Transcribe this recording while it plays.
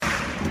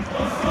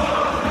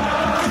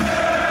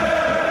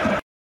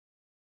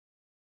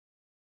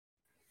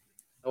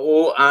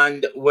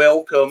and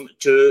welcome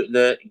to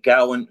the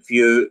Gallant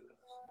Few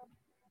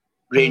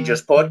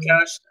Rangers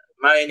podcast.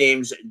 My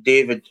name's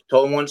David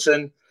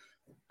Tomlinson,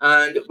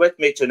 and with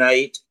me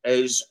tonight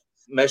is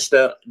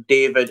Mr.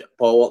 David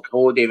Pollock.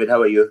 Hello, David. How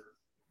are you?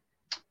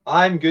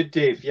 I'm good,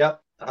 Dave.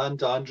 Yep.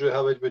 And Andrew,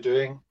 how are we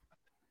doing?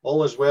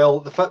 All is well.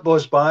 The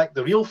football's back.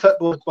 The real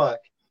football's back.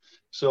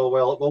 So,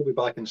 well, it will be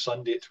back on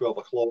Sunday at 12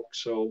 o'clock.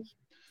 So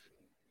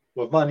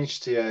we've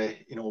managed to,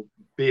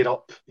 bear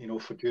up,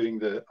 for during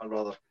the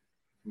rather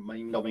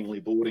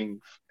mind-numbingly boring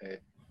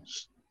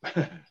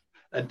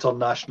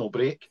international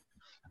break.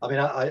 I mean,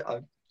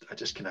 I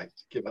just kind of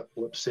give it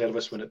lip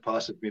service when it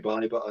passes me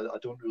by, but I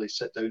don't really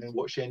sit down and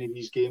watch any of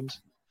these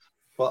games.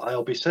 But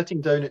I'll be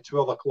sitting down at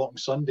 12 o'clock on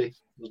Sunday.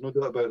 There's no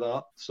doubt about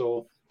that.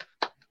 So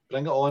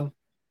bring it on.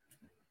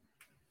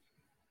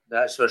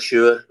 That's for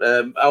sure.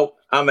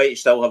 I might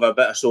still have a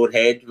bit of sore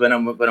head when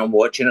I'm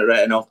watching it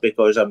right enough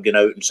because I'm going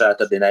out on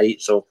Saturday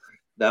night. So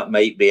that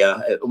might be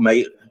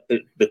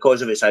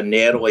because of it's an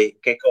early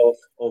kickoff.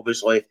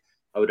 Obviously,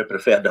 I would have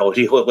preferred a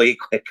really late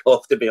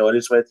kickoff, to be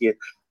honest with you.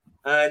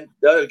 And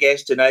the other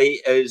guest tonight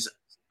is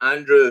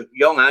Andrew,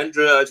 young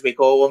Andrew, as we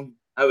call him.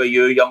 How are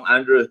you, young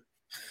Andrew?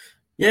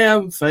 Yeah,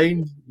 I'm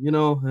fine.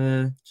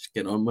 Just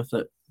getting on with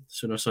it. The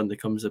sooner Sunday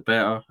comes, the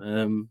better.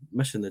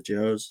 Missing the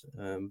Jers.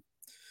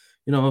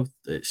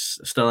 It's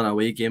still an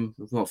away game.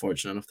 I'm not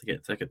fortunate enough to get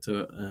a ticket to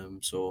it.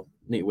 So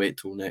need to wait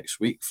till next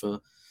week for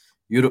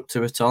Europe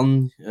to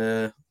return.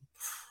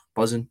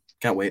 Buzzing.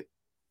 Can't wait.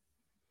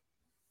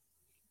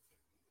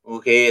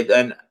 Okay,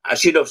 and I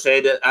should have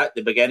said it at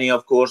the beginning,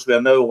 of course. We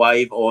are now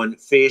live on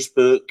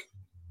Facebook,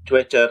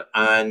 Twitter,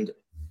 and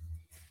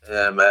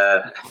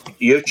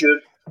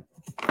YouTube.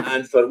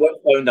 And for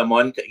 £1 a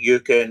month,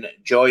 you can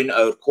join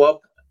our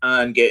club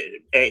and get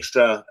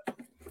extra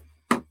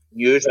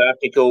news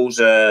articles,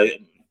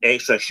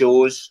 extra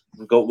shows.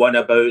 We've got one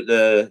about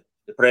the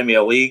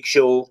Premier League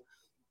show.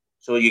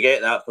 So you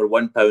get that for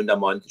 £1 a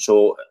month.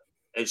 So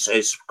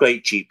it's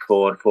quite cheap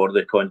for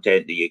the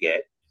content that you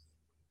get.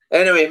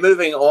 Anyway,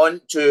 moving on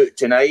to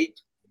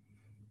tonight.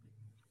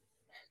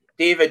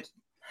 David,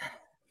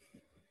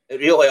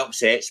 it really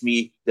upsets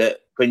me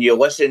that when you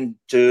listen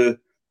to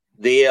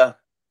their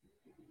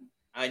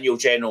annual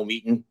general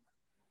meeting,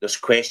 there's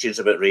questions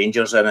about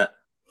Rangers in it.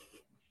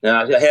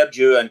 Now, I heard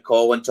you and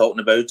Colin talking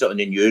about it on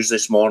the news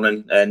this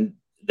morning, and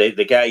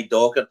the guy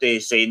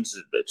Docherty saying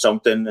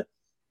something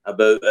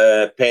about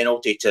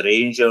penalty to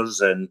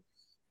Rangers, and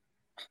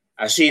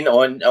I seen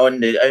on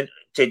the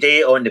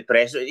today on the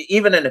press,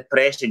 even in the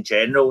press in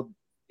general,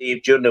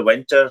 Dave, during the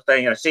winter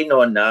thing, I seen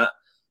on that,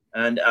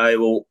 and I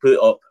will put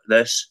up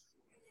this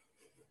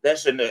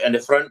in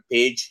the front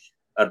page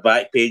or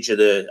back page of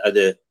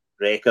the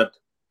record.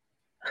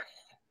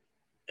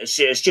 It's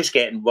just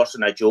getting worse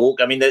than a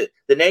joke. I mean,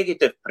 the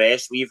negative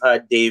press we've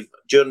had, Dave,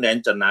 during the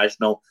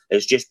international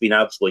has just been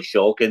absolutely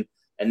shocking.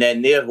 And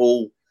then their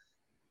whole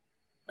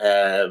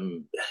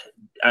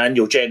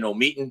annual general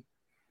meeting,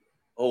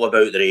 all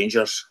about the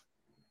Rangers.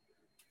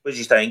 What do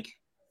you think?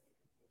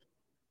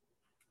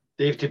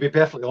 Dave, to be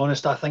perfectly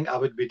honest, I think I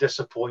would be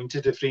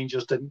disappointed if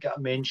Rangers didn't get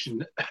a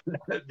mention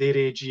at their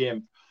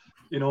AGM.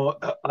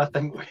 I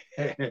think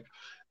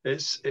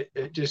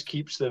it just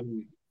keeps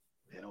them,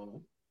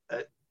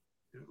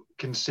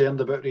 concerned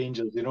about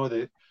Rangers,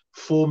 the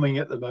foaming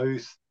at the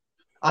mouth.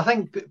 I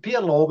think Peter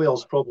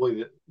Lawwell's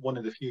probably one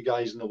of the few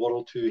guys in the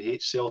world who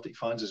hates Celtic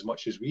fans as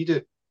much as we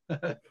do.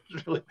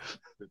 Really.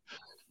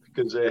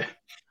 Because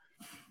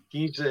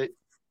he's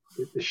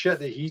the shit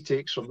that he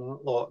takes from that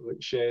lot,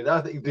 which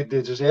I think they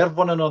deserve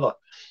one another.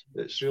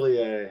 It's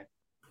really,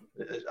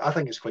 I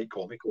think it's quite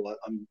comical.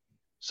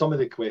 Some of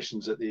the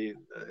questions at their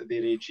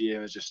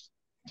AGM is just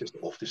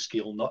off the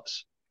scale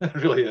nuts. It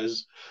really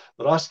is.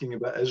 They're asking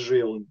about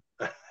Israel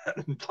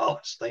and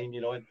Palestine,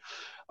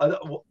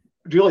 and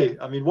really,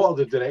 I mean, what are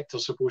the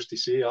directors supposed to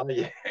say?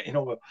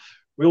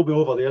 We'll be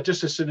over there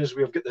just as soon as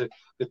we've got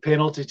the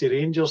penalty to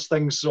Rangers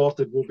thing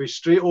sorted. We'll be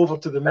straight over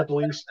to the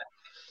Middle East.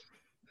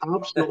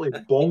 Absolutely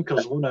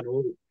bonkers, one and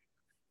all.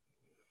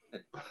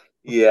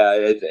 Yeah,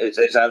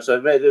 it's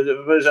absolutely.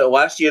 Was it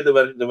last year they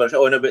were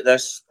on about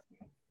this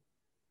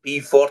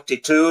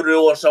P42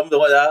 rule or something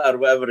like that, or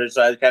whatever it's?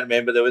 I can't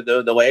remember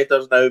the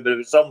letters now, but it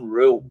was some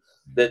rule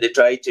that they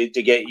tried to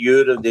get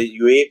Europe, the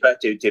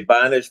UEFA to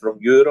ban us from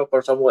Europe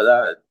or something like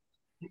that.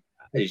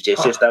 It's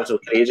just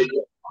absolutely crazy.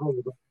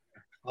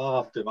 I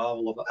love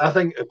it. I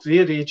think if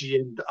their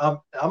AGM,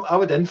 I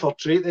would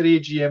infiltrate their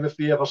AGM if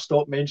they ever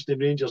stopped mentioning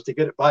Rangers to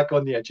get it back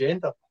on the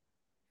agenda.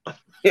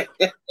 Yeah,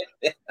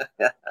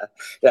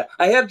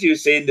 I heard you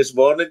saying this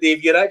morning,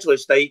 Dave, you're actually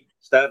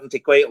starting to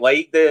quite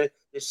like the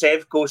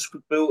Sevco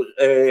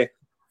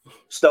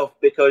stuff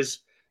because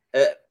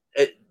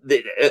they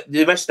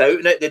missed out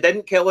on it. They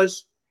didn't kill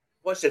us.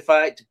 What's the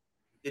fact?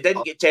 They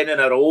didn't get 10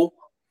 in a row.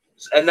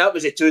 And that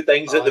was the two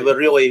things that they were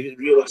really,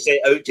 really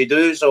set out to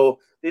do. So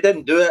they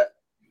didn't do it.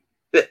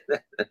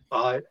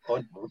 I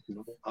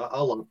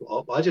love it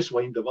up. I just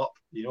wind them up.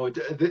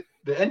 The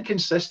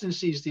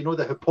inconsistencies,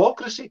 the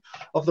hypocrisy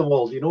of them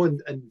all,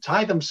 and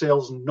tie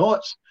themselves in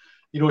knots.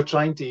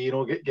 trying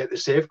to get the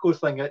Sevco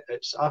thing. I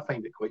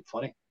find it quite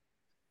funny,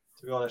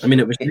 to be honest. I mean,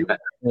 it was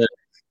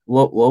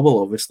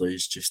Lobel obviously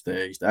is just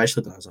he's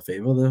actually done us a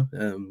favour there,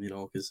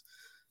 because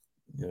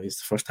he's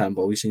the first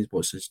handball he's seen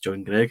since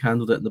John Gregg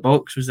handled it in the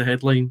box was the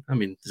headline. I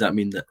mean, does that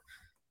mean that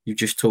you've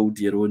just told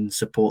your own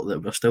support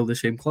that we're still the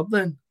same club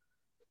then?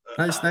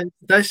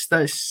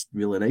 That's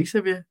really nice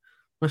of you,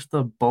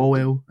 Mr.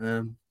 Ballwell.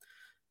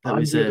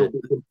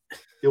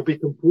 He'll be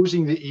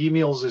composing the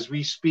emails as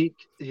we speak,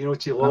 to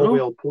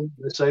Lobwell, pointing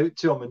this out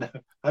to him and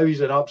how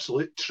he's an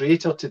absolute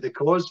traitor to the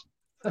cause.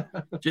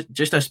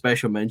 just a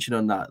special mention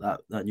on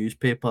that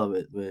newspaper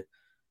with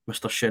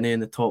Mr. Shinnie in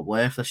the top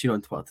left. I seen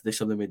on Twitter today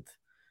something with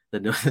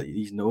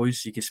his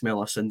nose. You can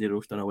smell a Sunday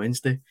roast on a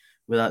Wednesday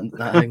with that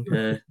thing.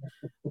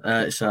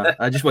 So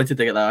I just wanted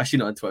to get that. I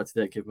seen it on Twitter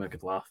today. It gave me a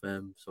good laugh.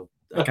 So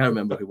I can't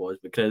remember who it was,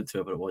 but credit to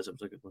whoever it was. It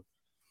was a good one.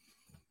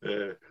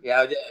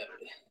 Yeah,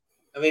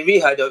 I mean,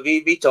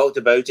 we talked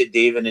about it,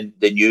 Dave, in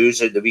the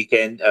news at the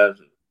weekend,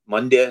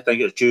 Monday, I think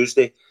it was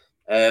Tuesday.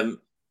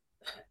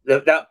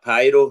 That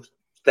pyro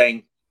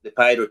thing, the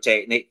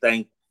pyrotechnic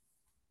thing,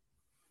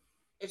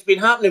 it's been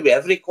happening with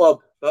every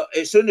club. But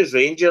as soon as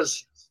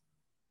Rangers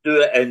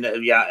do it, and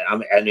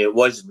it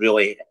was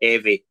really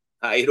heavy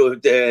pyro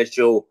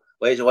show.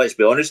 Let's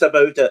be honest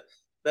about it.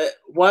 But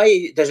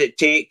why does it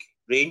take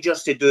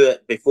Rangers to do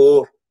it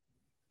before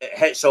it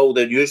hits all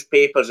the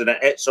newspapers and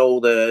it hits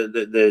all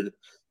the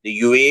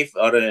UEFA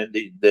or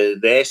the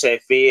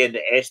SFA and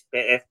the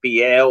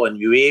FPL and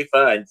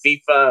UEFA and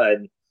FIFA,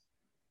 and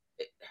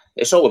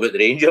it's all about the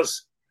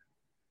Rangers.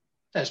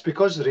 It's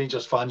because the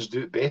Rangers fans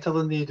do it better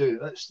than they do.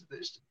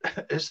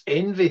 It's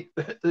envy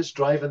that's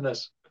driving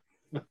this.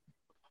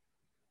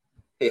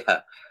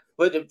 Yeah.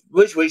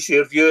 Which was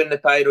your view on the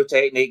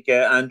pyrotechnic,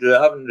 Andrew?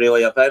 I haven't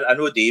really. I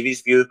know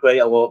Davey's view quite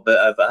a lot,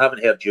 but I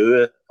haven't heard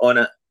you on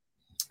it.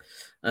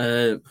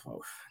 I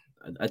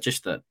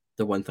just that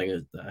the one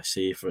thing that I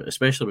say for,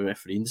 especially with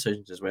refereeing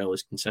decisions as well,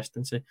 is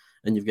consistency.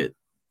 And you've got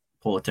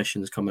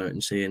politicians coming out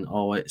and saying,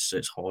 "Oh, it's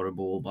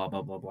horrible," blah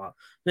blah blah blah.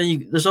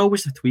 Then there's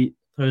always a tweet.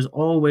 There's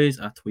always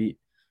a tweet.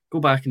 Go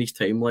back in his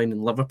timeline,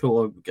 and Liverpool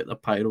will get the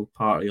pyro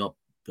party up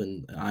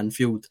in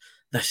Anfield.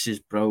 This is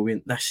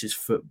brilliant. This is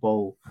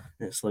football.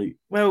 And it's like,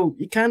 well,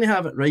 you can't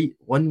have it right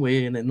one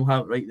way and then not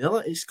have it right the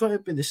other. It's got to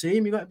be the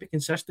same. You got to be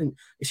consistent.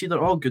 It's either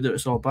all good or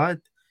it's all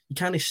bad. You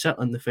can't sit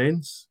on the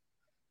fence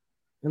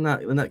in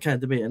that kind of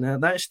debate.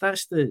 And that's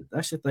the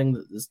thing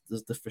that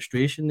there's the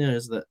frustration there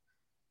is that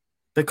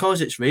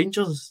because it's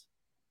Rangers,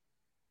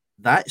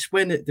 that's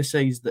when it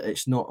decides that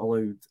it's not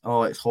allowed.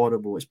 Oh, it's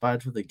horrible. It's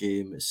bad for the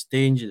game. It's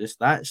dangerous.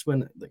 That's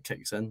when that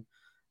kicks in.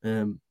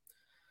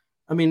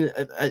 I mean,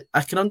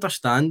 I can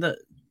understand that.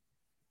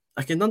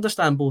 I can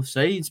understand both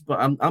sides, but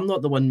I'm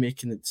not the one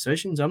making the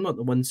decisions. I'm not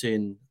the one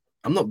saying.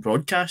 I'm not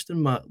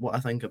broadcasting what I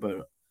think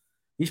about it.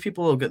 These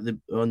people will get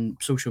on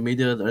social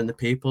media. They're in the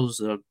papers.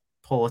 They're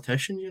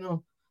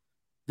politicians.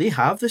 They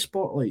have the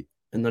spotlight,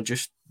 and they're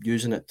just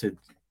using it to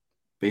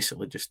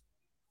basically just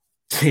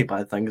say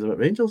bad things about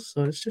Rangers.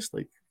 So it's just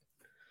like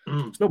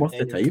it's not worth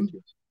the time.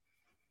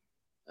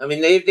 I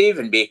mean, they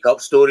even make up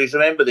stories.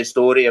 Remember the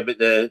story about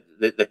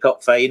the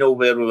cup final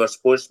where we were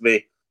supposed to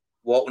be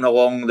walking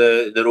along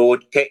the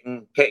road,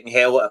 kicking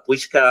hell out of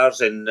police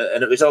cars, and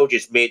it was all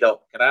just made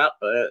up crap.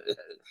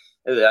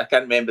 I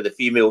can't remember the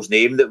female's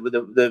name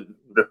that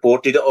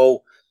reported it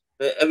all.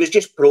 But it was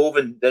just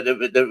proven that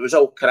it was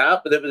all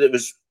crap. That it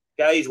was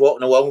guys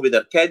walking along with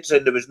their kids,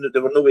 and they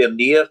were nowhere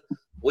near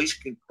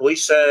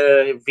police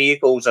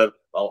vehicles.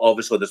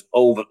 Obviously, there's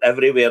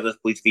everywhere there's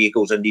police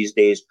vehicles in these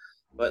days.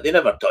 But they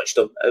never touched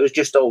them. It was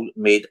just all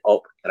made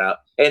up crap.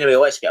 Anyway,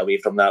 let's get away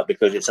from that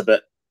because it's a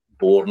bit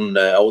boring.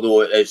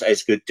 Although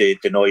it's good to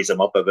noise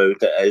them up about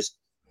it, it is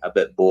a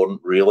bit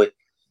boring, really.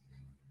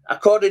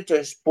 According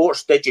to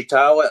Sports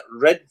Digital,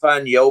 Red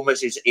Van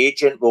Yilmaz's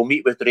agent will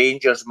meet with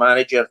Rangers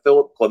manager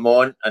Philippe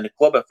Clement and the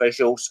club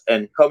officials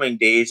in coming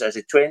days as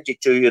a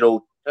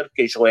 22-year-old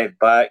Turkish left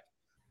back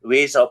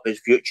weighs up his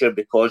future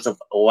because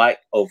of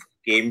lack of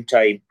game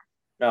time.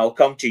 Now, I'll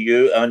come to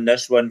you on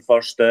this one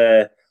first.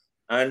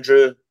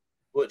 Andrew,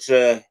 what's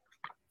your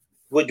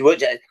what do you really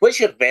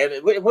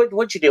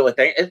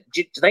think? Do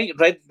you think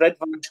Red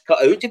Van's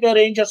cut out to be a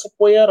Rangers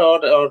player,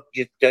 or do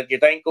you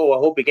think, I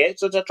hope he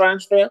gets as a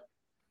transfer?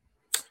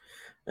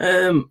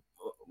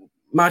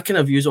 My kind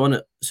of views on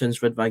it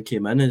since Red Van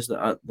came in is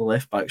that the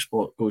left back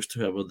spot goes to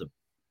whoever the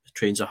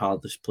trains the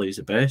hardest, plays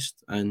the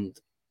best, and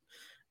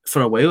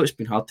for a while it's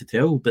been hard to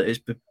tell, but it's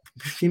been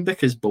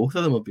because both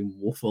of them have been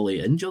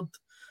woefully injured.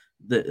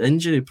 The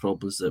injury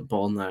problems that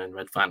Borna and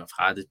Red Van have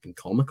had has been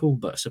comical,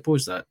 but I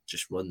suppose that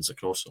just runs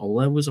across all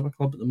levels of a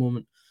club at the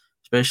moment,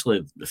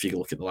 especially if you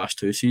look at the last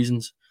 2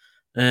 seasons.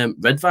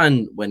 Red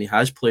Van, when he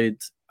has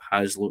played,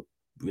 has looked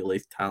really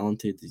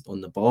talented. He's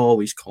on the ball,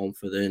 he's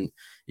confident,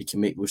 he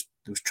can make those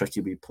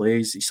tricky wee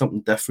plays. He's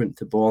something different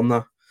to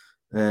Borna.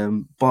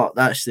 But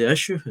that's the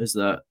issue, is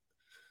that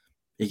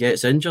he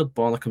gets injured,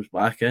 Borna comes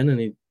back in,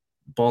 and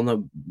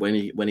Borna, when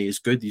he is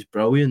good, he's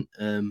brilliant.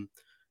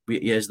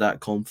 he is that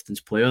confidence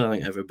player. I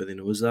think everybody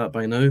knows that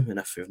by now. And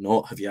if you've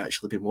not, have you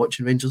actually been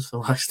watching Rangers for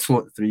the last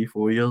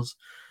 3-4 years?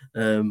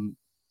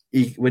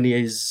 When he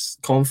is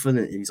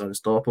confident, he's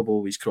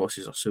unstoppable. His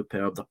crosses are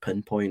superb. They're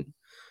pinpoint,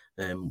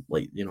 a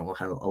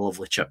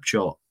lovely chip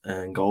shot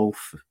in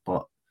golf.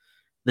 But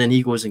then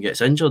he goes and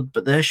gets injured.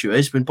 But the issue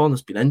is when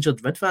Borna's been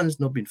injured, Ridvan's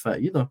not been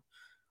fit either,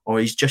 or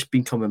he's just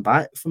been coming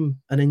back from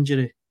an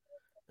injury.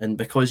 And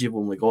because you've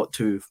only got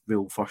 2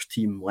 real first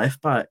team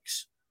left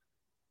backs,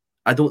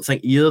 I don't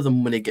think either of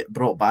them, when they get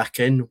brought back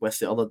in with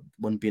the other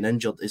one being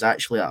injured, is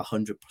actually at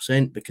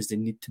 100% because they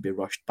need to be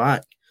rushed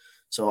back.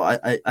 So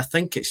I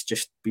think it's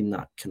just been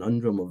that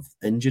conundrum of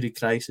injury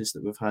crisis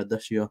that we've had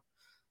this year.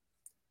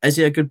 Is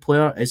he a good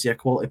player? Is he a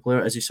quality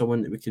player? Is he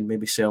someone that we can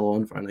maybe sell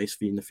on for a nice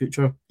fee in the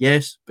future?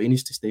 Yes, but he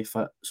needs to stay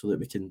fit so that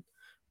we can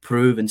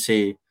prove and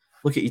say,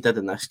 look at what he did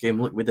in this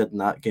game, look what we did in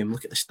that game,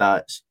 look at the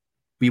stats.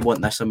 We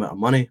want this amount of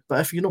money. But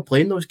if you're not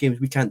playing those games,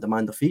 we can't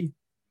demand a fee.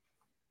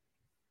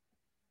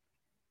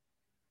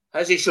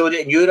 Has he showed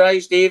it in your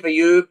eyes, Dave? Are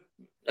you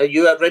a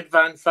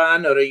Ridvan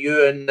fan, or are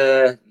you in?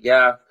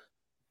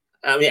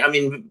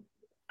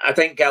 I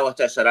think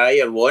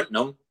Galatasaray are wanting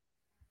him,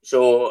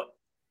 so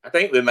I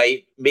think we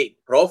might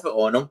make profit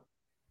on him.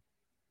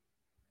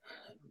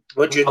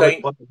 What do you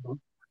think?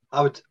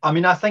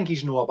 I think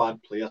he's not a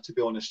bad player, to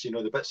be honest.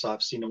 The bits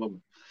I've seen of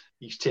him,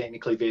 he's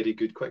technically very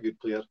good, quite a good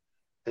player.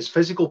 His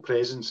physical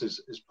presence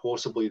is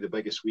possibly the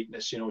biggest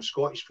weakness.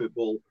 Scottish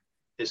football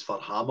is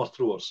for hammer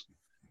throwers.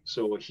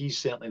 So he's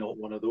certainly not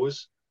one of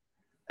those.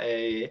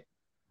 I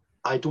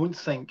don't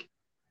think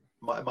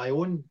my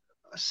own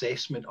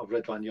assessment of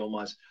Ridvan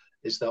Yilmaz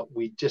is that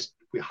we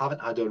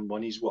haven't had our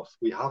money's worth.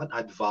 We haven't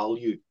had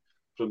value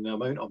from the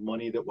amount of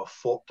money that we've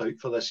forked out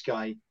for this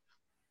guy.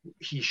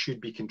 He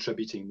should be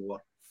contributing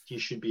more. He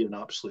should be an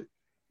absolute,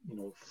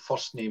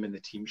 first name in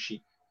the team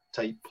sheet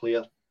type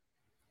player,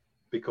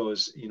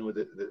 because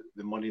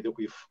the money that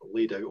we've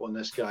laid out on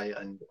this guy,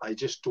 and I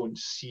just don't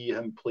see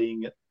him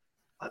playing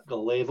at the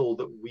level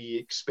that we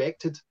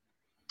expected.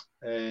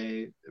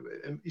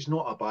 He's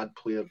not a bad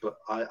player, but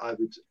I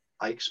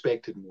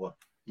expected more.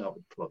 That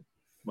would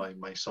be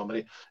my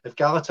summary. If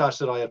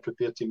Galatasaray are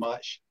prepared to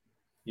match,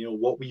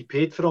 what we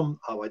paid for him,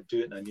 I would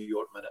do it in a New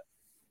York minute.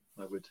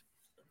 I would.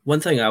 One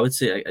thing I would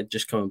say,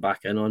 just coming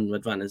back in on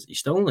Ridvan, is he's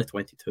still only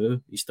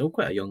 22. He's still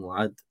quite a young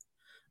lad.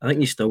 I think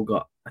he's still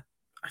got a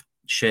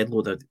shed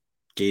load of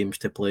games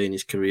to play in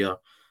his career.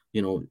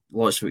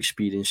 Lots of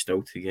experience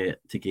still to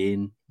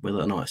gain. Whether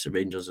or not it's the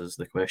Rangers is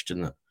the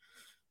question that,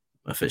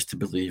 if it's to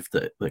believe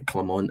that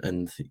Clement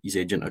and his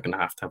agent are going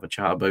to have a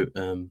chat about.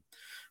 When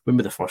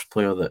be the first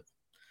player that,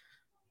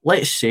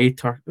 let's say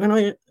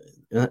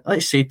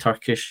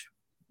Turkish,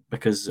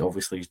 because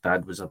obviously his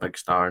dad was a big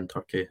star in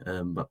Turkey.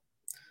 But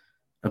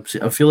I'm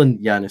feeling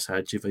Yanis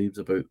Hadji vibes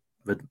about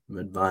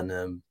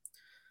Ridvan.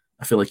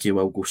 I feel like he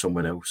will go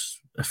somewhere else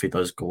if he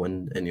does go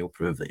in, and he'll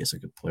prove that he's a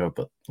good player,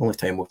 but only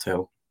time will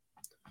tell.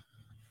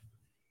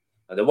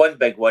 The one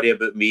big worry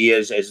about me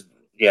is as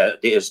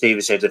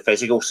David said, the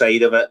physical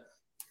side of it.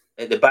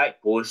 At the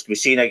back post, we've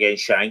seen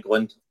against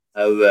Shankland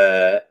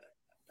how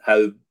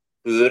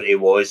poor he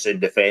was in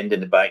defending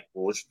the back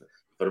post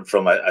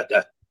from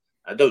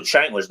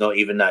Shankland's not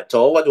even that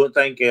tall, I don't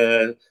think,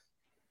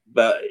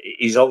 but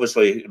he's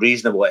obviously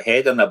reasonable at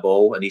heading the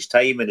ball, and his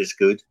timing is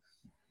good.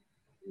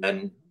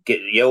 And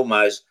get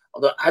Yilmaz,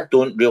 although I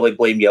don't really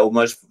blame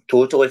Yilmaz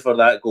totally for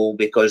that goal,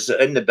 because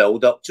in the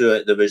build up to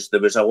it there was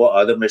a lot of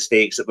other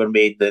mistakes that were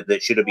made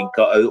that should have been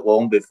cut out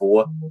long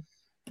before.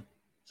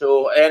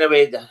 So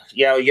anyway,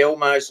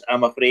 Yilmaz,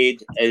 I'm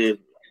afraid I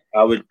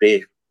would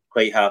be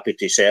quite happy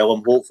to sell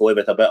him, hopefully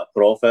with a bit of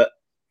profit,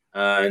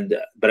 and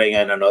bring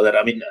in another.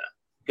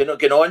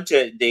 Going on to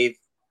it, Dave,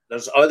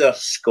 there's other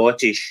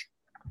Scottish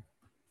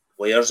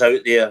players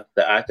out there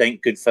that I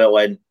think could fill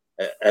in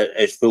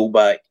as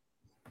fullback.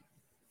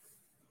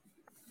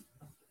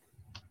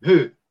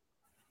 Who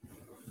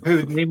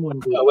would name one?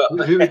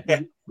 Who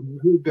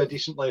would be a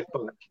decent left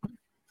back?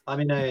 I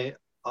don't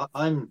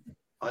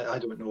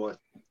know.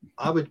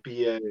 I would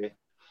be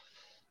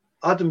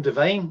Adam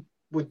Devine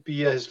would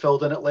be has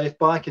filled in at left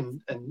back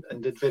and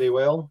did very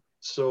well.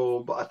 So,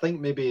 but I think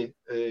maybe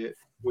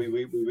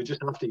we would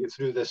just have to get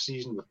through this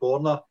season with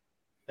Borna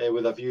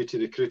with a view to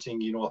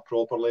recruiting, a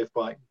proper left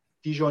back.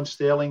 Dijon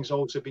Sterling's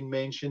also been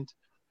mentioned,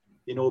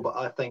 but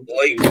I think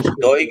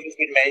Doig has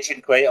been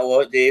mentioned quite a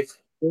lot, Dave.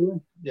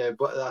 Yeah,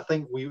 but I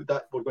think we're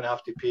going to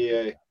have to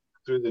pay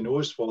through the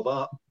nose for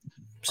that.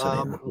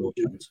 We'll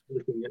be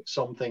looking at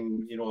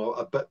something,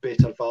 a bit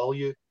better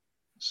value.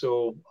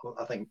 So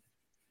I think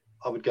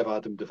I would give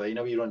Adam Devine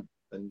a wee run,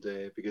 and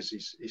because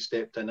he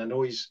stepped in. I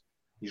know he's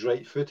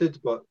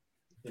right-footed, but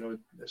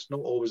it's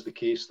not always the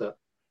case that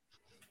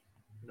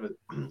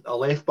a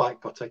left back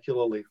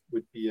particularly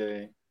would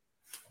be.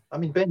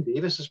 Ben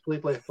Davis has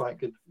played left back.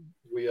 Could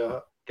we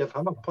give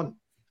him a punt?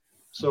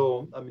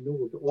 So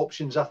the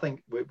options, I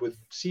think, with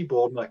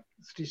Borna,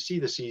 see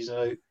the season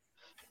out.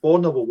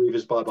 Borna will wave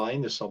his bye-bye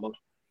in the summer,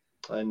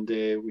 and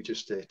we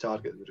just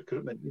target the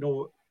recruitment.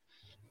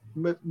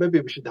 maybe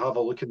we should have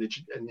a look in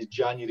the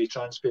January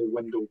transfer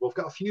window. We've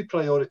got a few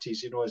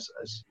priorities,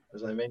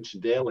 as I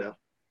mentioned earlier,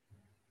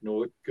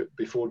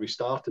 before we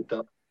started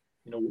that.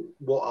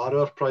 What are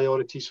our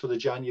priorities for the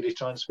January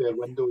transfer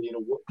window?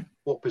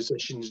 What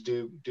positions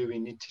do we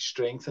need to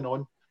strengthen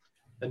on?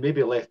 And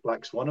maybe left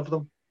back's one of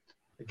them,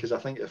 because I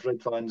think if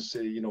Red fans,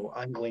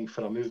 angling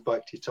for a move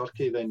back to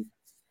Turkey, then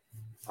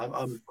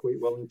I'm quite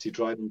willing to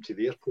drive him to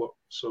the airport.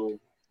 So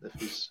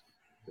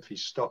if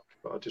he's stuck,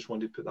 but I just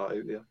wanted to put that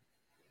out there.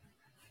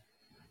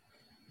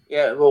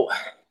 Yeah, well,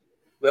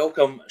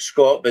 welcome,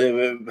 Scott. By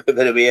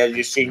the way, I've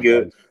just seen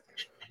you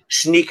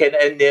sneaking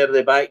in there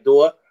the back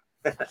door.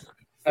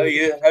 How are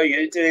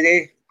you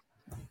today?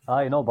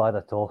 Aye, not bad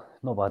at all.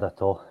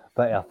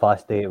 Bit of a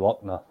fast day at work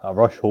and a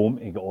rush home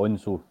to get on,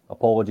 so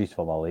apologies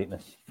for my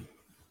lateness.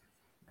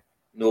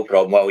 No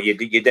problem. Well, you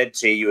did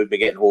say you would be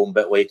getting home a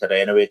bit later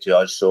anyway to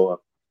us,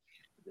 so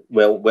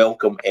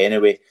welcome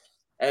anyway.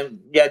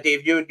 Yeah,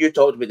 Dave, you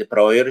talked about the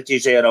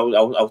priorities there.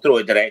 I'll throw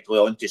it directly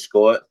on to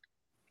Scott.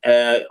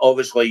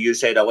 Obviously, you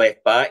said a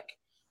left back.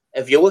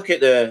 If you look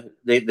at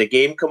the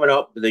game coming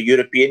up, the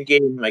European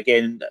game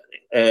again,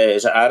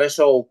 is it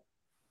Arisol?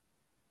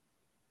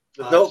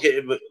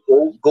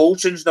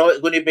 Goldson's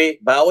not going to be.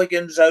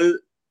 Balogun's out.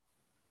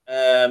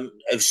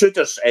 If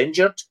Suter's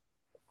injured,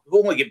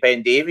 we've only got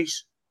Ben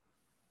Davies.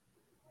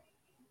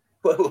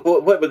 What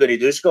are we going to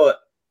do, Scott?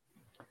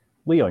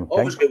 Leon King.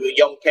 Obviously with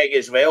Young King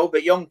as well,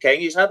 but Young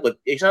King, he's hardly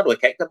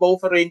kicked the ball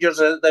for Rangers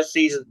this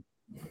season.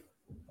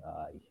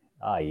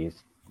 Aye,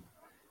 he's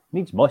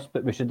needs must,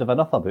 but we should have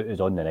enough about us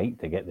on the night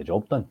to get the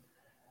job done.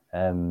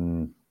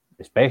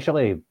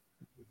 Especially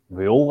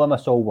we owe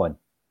Limassol one.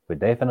 We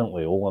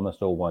definitely owe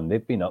Limassol one.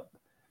 They've been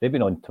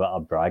on Twitter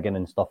bragging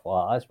and stuff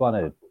like that. That's one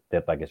of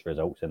their biggest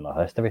results in their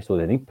history. So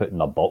they need to put in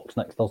their box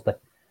next Thursday.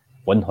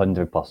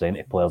 100%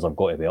 of players have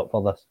got to be up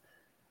for this.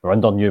 We're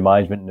under new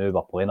management now.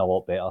 We're playing a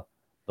lot better.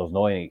 There's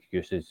no any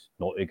excuses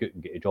not to go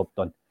and get the job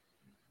done.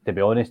 To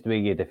be honest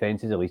with you,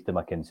 defence is the least of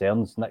my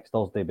concerns next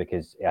Thursday,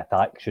 because the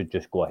attack should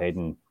just go ahead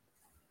and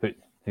put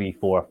 3,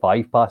 4,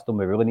 5 past them.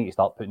 We really need to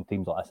start putting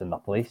teams like this in their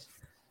place.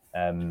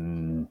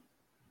 In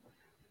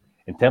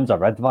terms of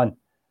Ridvan,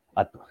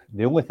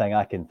 the only thing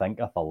I can think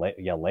of for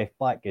your left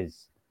back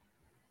is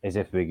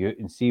if we go out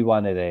and see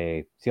like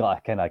a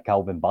kind of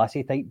Calvin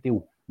Bassey type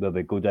deal, where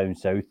we go down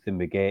south and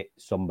we get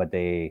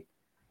somebody,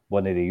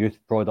 one of the youth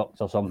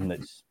products or something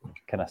that's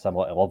kind of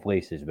similar to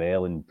Lovelace as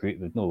well. And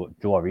Joe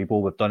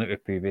Aribo, we've done it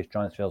with previous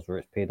transfers where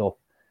it's paid off.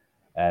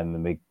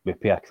 And we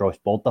pay a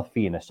cross-border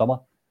fee in the summer.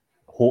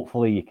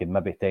 Hopefully you can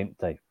maybe tempt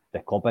the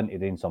club into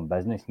doing some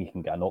business and you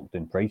can get a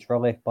knockdown price for a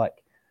left back.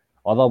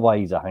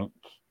 Otherwise, I think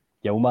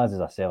Yilmaz is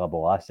a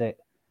sellable asset.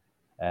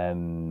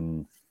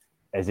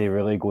 Is he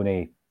really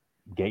going to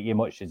get you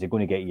much? Is he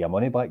going to get you your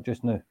money back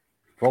just now?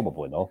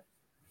 Probably not.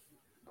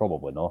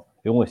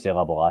 The only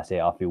sellable asset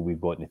I feel we've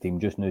got in the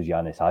team just now is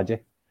Yanis Hadji.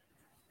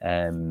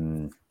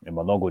 And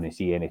we're not going to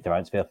see any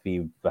transfer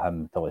fee for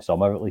him till the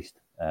summer at least.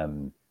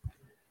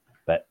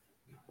 But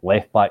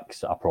left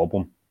back's a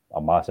problem,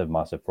 a massive,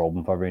 massive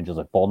problem for Rangers.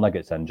 If Borna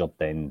gets injured,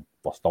 then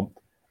we're stumped.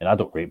 And I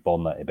don't rate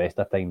Borna at the best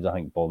of times. I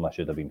think Borna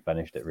should have been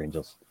finished at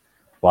Rangers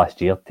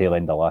tail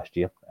end of last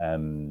year.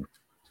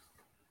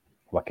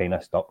 We're kind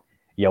of stuck.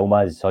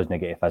 Yilmaz doesn't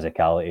get a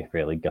physicality for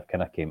a league. I've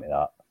kind of came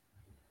to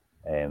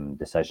that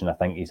decision. I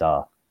think he's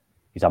a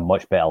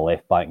much better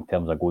left back in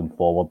terms of going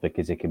forward,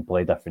 because he can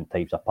play different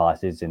types of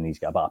passes and he's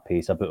got a bit of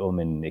pace about him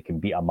and he can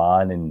beat a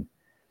man and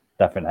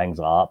different things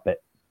like that.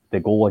 But the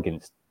goal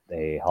against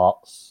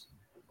Hearts,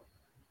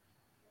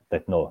 the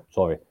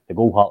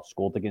goal Hearts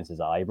scored against us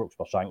at Ibrox,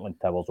 where Shankland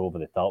towers over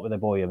the top with the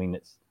boy. I mean,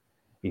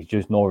 he's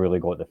just not really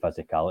got the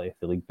physicality of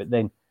the league. But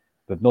then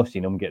we've not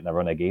seen him getting a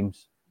run of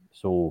games,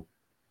 so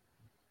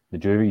the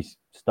jury's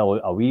still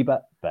out a wee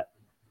bit. But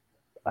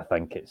I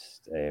think it's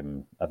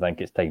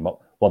time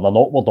up. Well, they're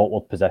not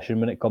awkward position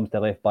when it comes to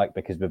left back,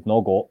 because we've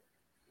not got,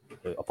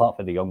 apart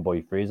from the young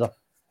boy Fraser,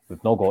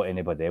 we've not got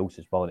anybody else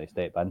that's willing to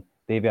step in.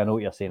 Davey, I know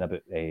what you're saying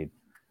about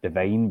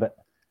Devine, but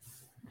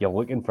you're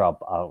looking for a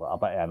bit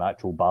of a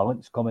natural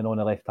balance coming on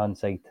the left hand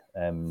side.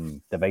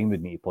 Devine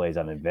would need to play as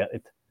an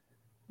inverted.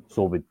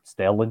 So would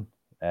Sterling.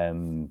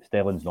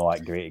 Sterling's not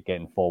that great at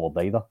getting forward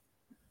either.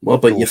 What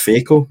about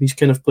Yefeko? He's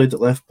kind of played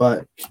at left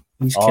back.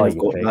 He's kind of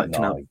got that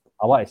kind of...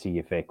 I want to see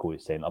Yefeko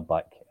at centre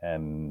back.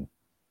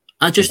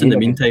 Just in the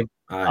meantime.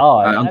 In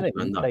the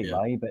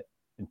meantime, but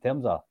in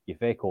terms of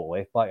Yefeko at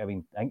left back, I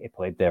mean, I think he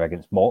played there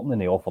against Morton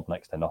and he offered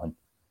next to nothing.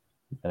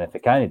 And if he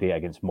can't do it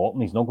against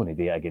Morton, he's not going to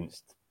do it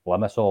against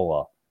Limassol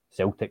or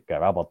Celtic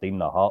or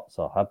Aberdeen or Hearts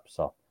or Hibs.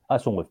 So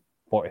that's only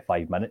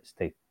 45 minutes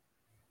to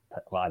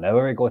like an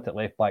hour ago at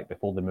left back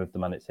before they moved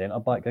him in at centre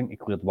back. I think he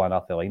cleared one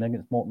off the line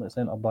against Morton at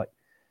centre back.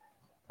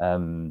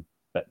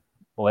 But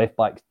left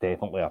back's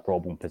definitely a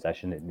problem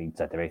position that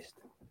needs addressed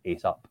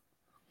ASAP.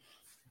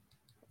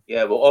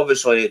 Yeah, well,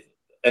 obviously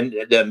in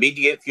the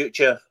immediate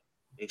future,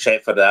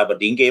 except for the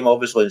Aberdeen game,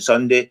 obviously on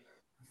Sunday,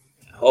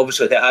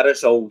 obviously the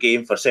Arisol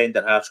game for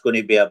centre half's going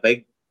to be a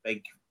big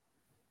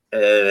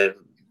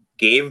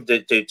game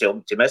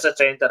to miss a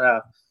centre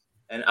half.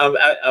 And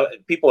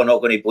people are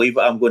not going to believe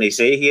what I'm going to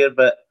say here,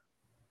 but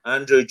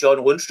Andrew John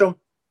Lundstrom,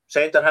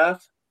 centre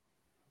half.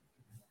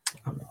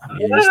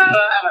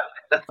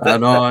 I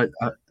know.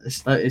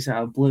 It's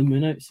a blue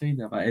moon outside.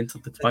 Have I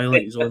entered the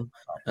twilight zone?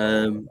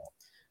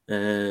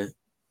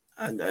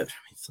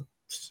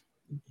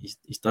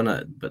 He's done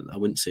it, but I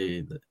wouldn't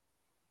say that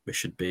we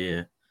should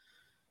be.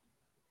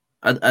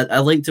 I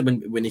liked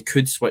it when he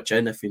could switch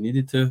in if he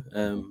needed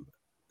to.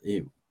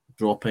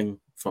 Dropping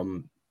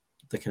from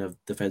the kind of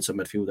defensive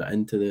midfielder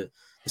into the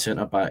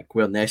centre back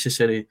where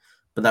necessary,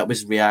 but that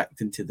was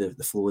reacting to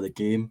the flow of the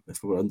game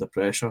if we were under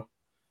pressure.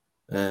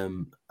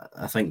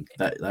 I think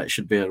that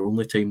should be our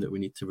only time that we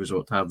need to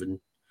resort to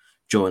having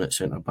John at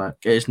centre back.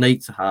 It's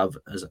nice to have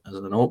as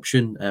an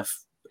option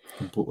if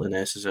completely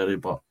necessary,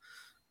 but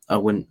I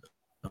wouldn't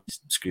be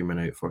screaming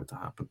out for it to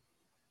happen.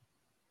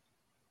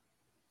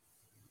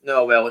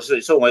 No, well,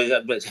 it's only,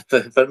 but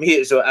for me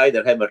it's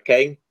either him or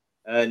King,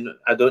 and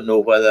I don't know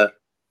whether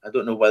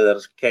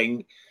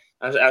King.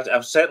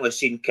 I've certainly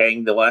seen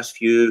King the last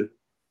few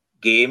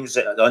games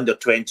at the under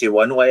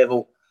 21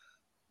 level,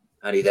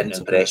 and he didn't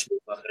impress me.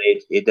 I'm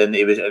afraid he didn't.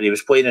 He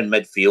was playing in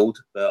midfield,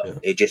 but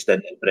he just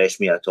didn't impress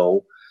me at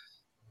all.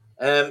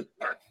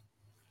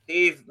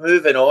 Dave,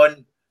 moving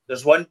on.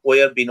 There's one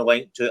player being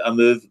linked to a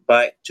move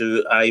back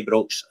to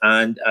Ibrox,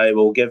 and I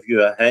will give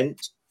you a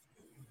hint.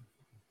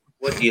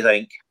 What do you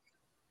think?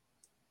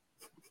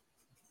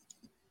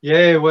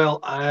 Yeah, well,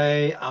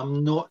 I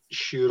am not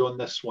sure on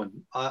this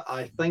one.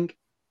 I think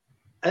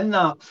in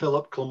that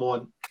Philip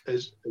Clement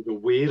is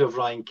aware of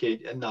Ryan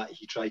Kent in that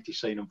he tried to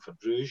sign him for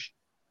Bruges.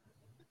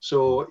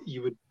 So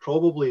you would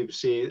probably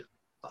say,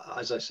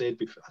 as I said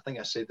before, I think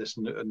I said this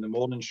in the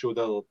morning show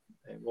the other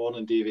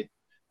morning, Davey,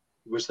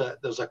 was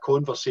that there's a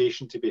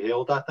conversation to be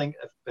held. I think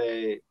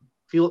if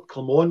Philip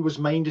Clement was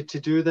minded to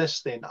do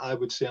this, then I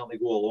would certainly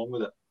go along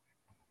with it.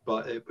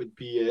 But it would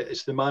be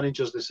it's the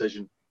manager's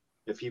decision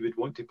if he would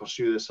want to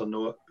pursue this or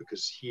not,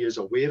 because he is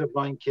aware of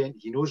Ryan Kent.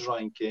 He knows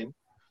Ryan Kent,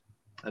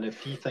 and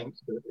if he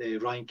thinks that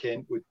Ryan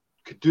Kent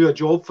could do a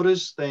job for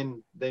us,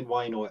 then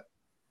why not?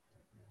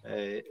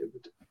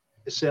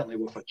 It's certainly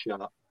worth a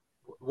chat,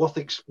 worth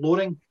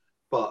exploring.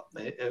 But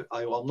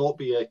I will not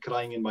be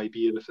crying in my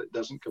beer if it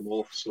doesn't come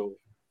off. So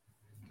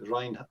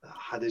Ryan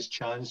had his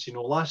chance.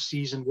 Last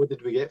season, what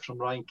did we get from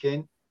Ryan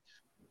Kent?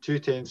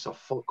 2/10 of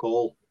fuck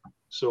all.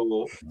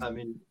 So, I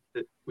mean,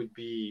 it would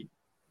be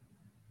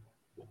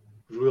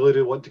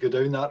really want to go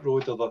down that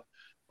road. Are there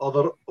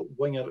other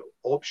winger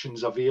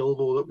options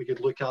available that we could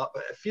look at?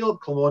 But if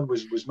Philip Clement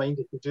was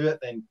minded to do it,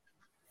 then,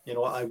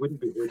 I wouldn't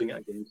be holding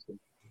it against him.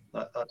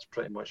 That's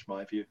pretty much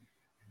my view.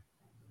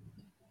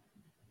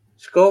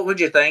 Scott, what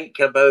do you think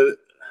about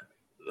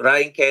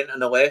Ryan Kent on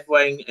the left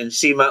wing and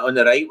Seema on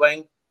the right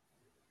wing?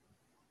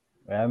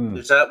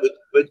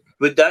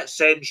 Would that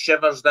send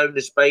shivers down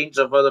the spines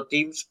of other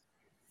teams?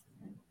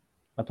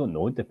 I don't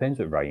know. It depends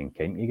what Ryan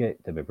Kent you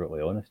get, to be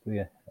brutally honest with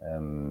you.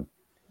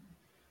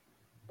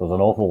 There's an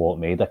awful lot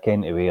made of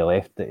Kent away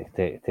left at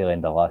the tail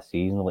end of last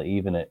season. Like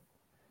even in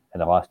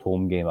the last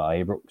home game at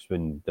Ibrox,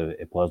 when the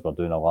players were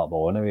doing a lot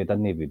more anyway,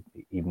 didn't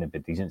even if a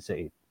decent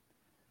city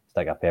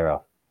stick a pair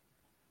of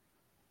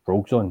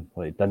brogues on.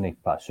 Like didn't he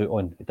put a suit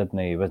on?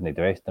 He wasn't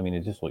dressed. I mean, he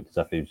just looked as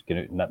if he was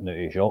going out nipping out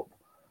of a shop.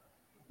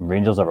 And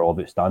Rangers are all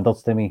about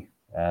standards to me.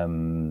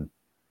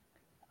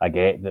 I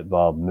get that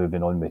we're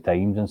moving on with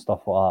times and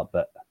stuff like that,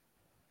 but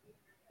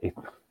he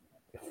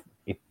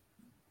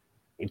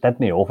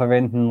didn't offer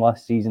anything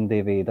last season,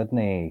 Davey. He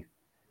didn't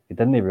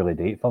really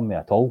do it for me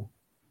at all.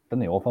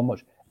 Didn't offer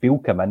much. Phil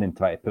came in and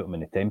tried to put him in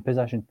the 10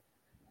 position,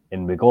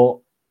 and we got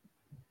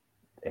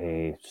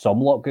some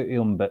luck out of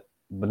him, but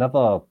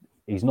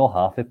he's not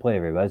half the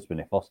player he was when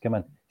he first came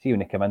in. See,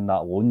 when he came in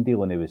that loan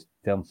deal and he was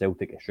tearing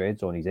Celtic to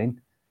shreds on his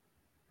end,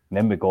 and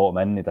then we got him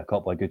in, he had a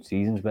couple of good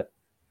seasons, but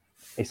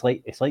it's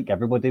like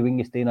everybody when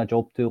you stay in a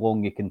job too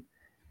long, you can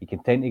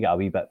tend to get a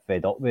wee bit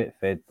fed up with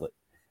it.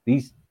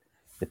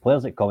 The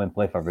players that come and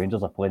play for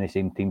Rangers are playing the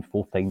same teams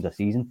 4 times a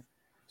season.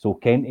 So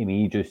Kent to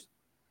me just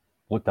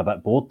looked a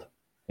bit bored.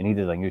 He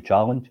needed a new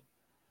challenge.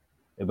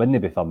 It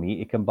wouldn't be for me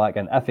to come back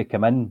in. If he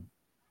come in,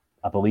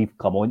 I believe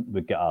Clement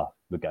would get a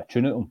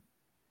tune at him,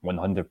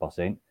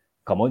 100%.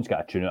 Clement's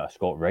got a tune out of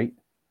Scott Wright.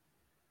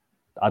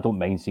 I don't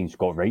mind seeing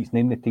Scott Wright's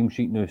name in the team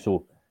sheet now.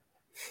 So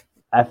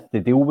if the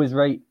deal was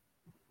right,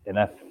 and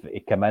if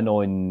he came in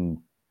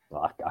on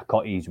a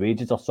cut of his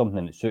wages or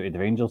something that suited the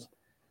Rangers,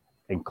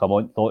 and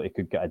Clement thought he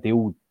could get a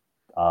deal,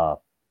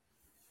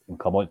 and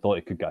Clement thought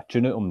he could get a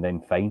tune at him, then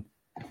fine.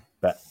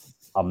 But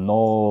I'm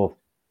not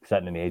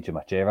sitting on the edge of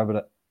my chair about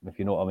it, if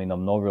you know what I mean.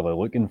 I'm not really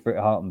looking for it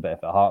to happen, but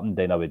if it happened,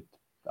 then I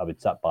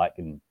would sit back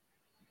and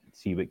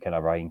see what kind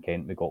of Ryan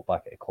Kent we got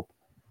back at the club.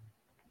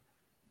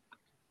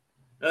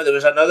 Now, there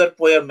was another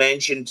player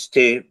mentioned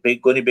to be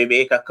going to be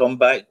make a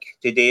comeback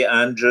today,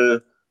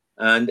 Andrew,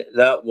 and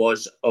that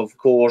was, of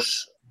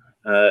course,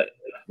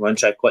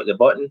 once I click the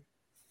button,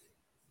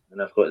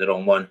 and I've got the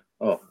wrong one.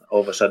 Oh,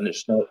 all of a sudden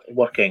it's not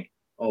working.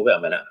 Oh, wait a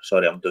minute.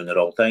 Sorry, I'm doing the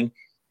wrong thing.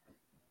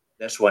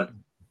 This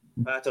one.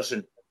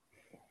 Patterson.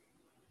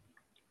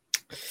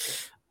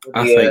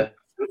 I think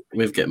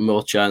we've got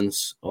more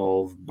chance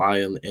of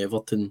buying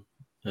Everton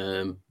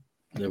than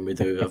we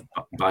do of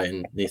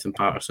buying Nathan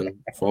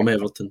Patterson from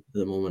Everton at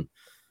the moment.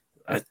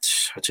 I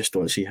just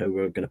don't see how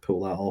we're going to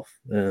pull that off.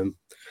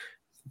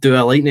 Do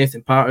I like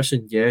Nathan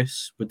Patterson?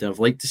 Yes. Would I have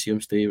liked to see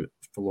him stay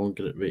for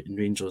longer at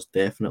Rangers?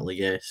 Definitely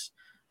yes.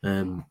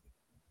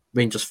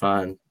 Rangers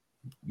fan,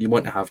 you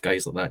want to have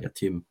guys like that in your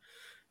team.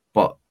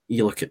 But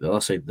you look at the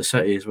other side of the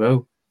city as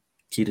well.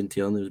 Kieran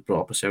Tierney was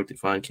brought up a Celtic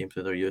fan, came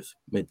through their youth,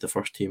 made the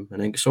first team,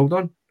 and then got sold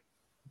on.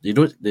 They're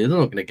not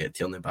going to get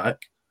Tierney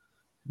back.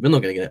 We're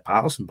not going to get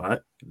Patterson back.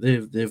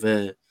 If they've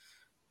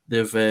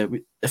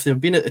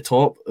been at the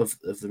top of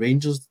the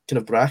Rangers kind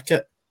of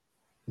bracket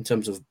in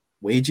terms of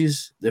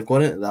wages, they've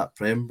gone into that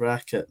Prem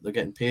bracket. They're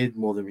getting paid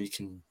more than we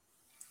can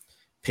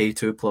pay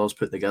two players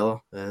put together.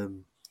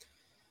 Would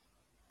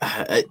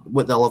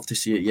I love to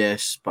see it?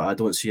 Yes, but I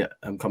don't see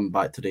him coming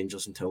back to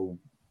Rangers until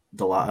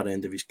the latter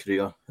end of his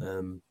career.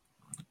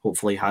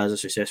 Hopefully, he has a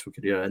successful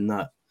career in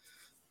that,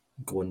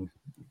 going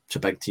to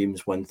big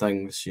teams, win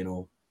things,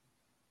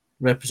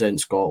 represent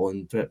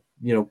Scotland, put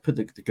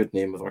the good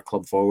name of our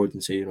club forward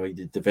and say, he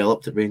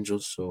developed at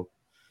Rangers. So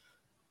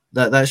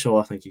that's all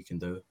I think he can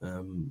do.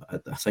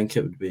 I think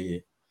it would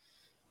be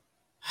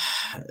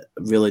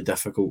really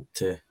difficult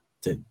to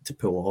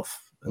pull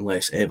off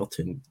unless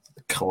Everton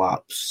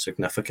collapse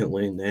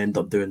significantly and they end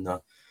up doing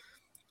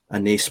a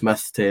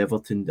Naismith to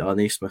Everton,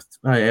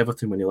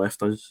 Everton when he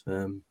left us.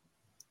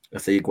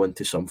 If they go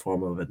into some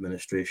form of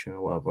administration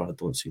or whatever, I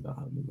don't see that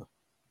happening.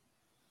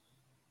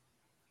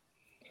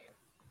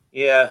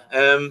 Yeah,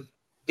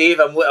 Dave,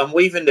 I'm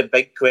leaving the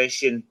big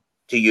question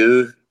to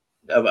you.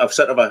 I've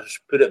sort of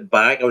put it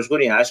back. I was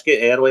going to ask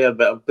it earlier,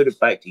 but I'll put it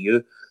back to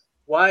you.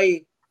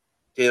 Why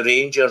do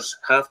Rangers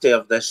have to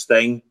have this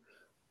thing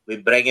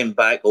with bringing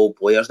back old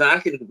players?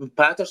 Now,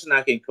 Patterson,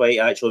 I can quite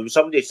actually.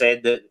 Somebody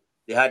said that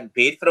they hadn't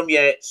paid for him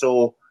yet,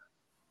 so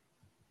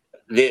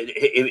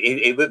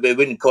it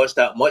wouldn't cost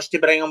that much to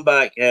bring him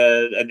back.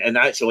 And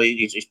actually,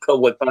 he's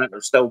probably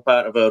still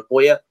part of our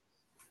player.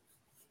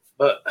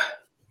 But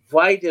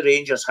why do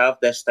Rangers have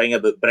this thing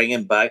about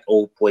bringing back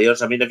old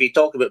players? I mean, if you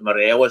talk about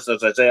Morelos,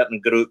 there's a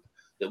certain group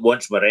that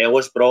wants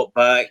Morelos brought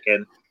back,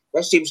 and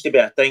this seems to be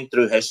a thing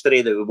through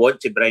history that we want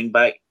to bring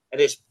back,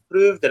 and it's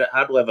proved that it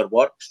hardly ever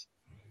works.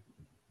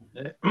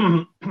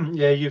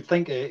 Yeah, you'd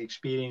think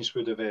experience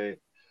would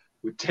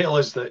tell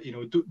us that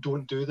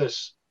don't do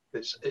this.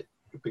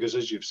 Because,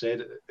 as you've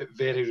said, it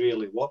very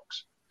rarely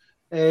works.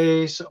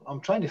 So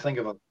I'm trying to think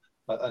of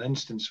an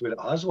instance where it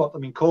has worked. I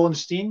mean, Colin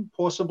Steen,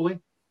 possibly.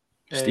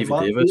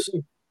 Stephen Davis.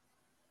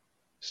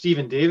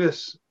 Stephen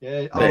Davis,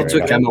 yeah. It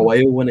took him a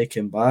while when he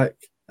came back.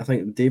 I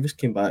think Davis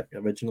came back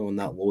originally on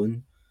that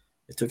loan.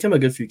 It took him a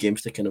good few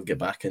games to kind of get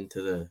back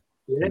into the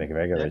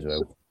McGregor as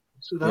well.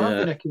 So there have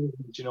been occasions,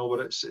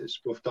 where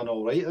we've done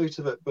all right out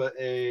of it, but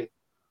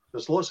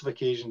there's lots of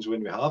occasions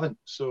when we haven't.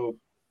 So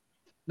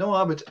no,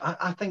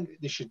 I think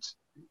they should,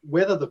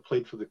 whether they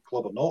played for the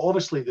club or not.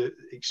 Obviously, the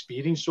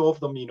experience of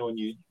them,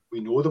 and we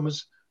know them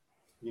as.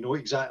 You know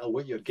exactly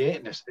what you're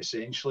getting,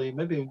 essentially.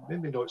 Maybe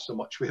not so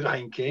much with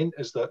Ryan Kent,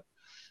 is that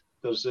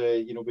there's,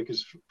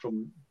 because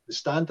from the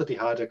standard he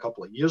had a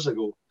couple of years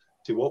ago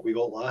to what we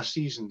got last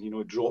season,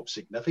 dropped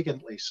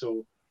significantly.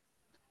 So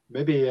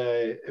maybe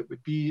it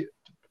would be,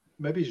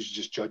 maybe you should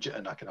just judge it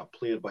on a kind of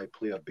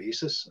player-by-player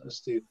basis.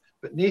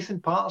 But Nathan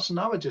Patterson,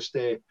 I would just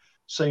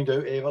sound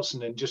out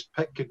Everton and just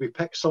could we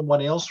pick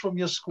someone else from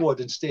your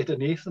squad instead of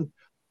Nathan,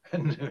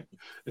 and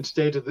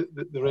instead of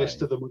the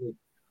rest of the money?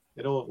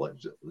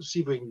 Let's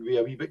see if we can be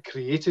a wee bit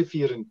creative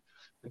here and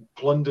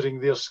plundering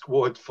their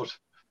squad for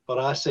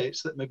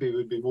assets that maybe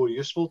would be more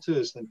useful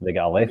to us. They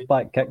got a left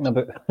back kicking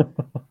about.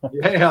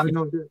 Yeah, I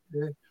know.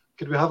 Yeah.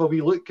 Could we have a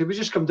wee look? Could we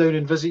just come down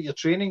and visit your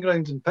training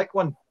ground and pick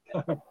one?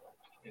 Can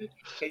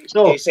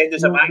you send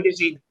us a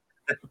magazine?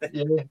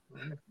 Yeah,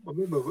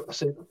 a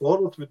centre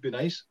forward would be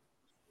nice.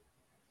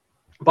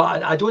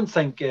 But I don't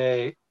think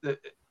that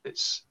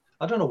it's.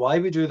 I don't know why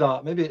we do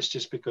that. Maybe it's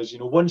just because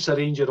once a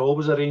Ranger,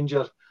 always a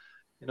Ranger.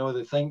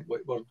 They think we're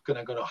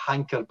going to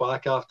hanker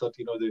back after,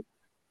 the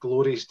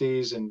glorious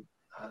days, and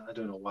I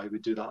don't know why we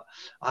do that.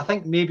 I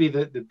think maybe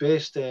the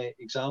best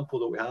example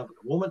that we have at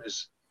the moment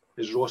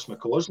is Ross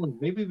McCausland.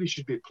 Maybe we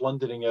should be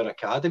plundering our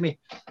academy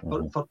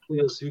for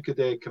players who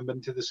could come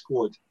into the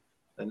squad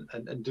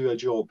and do a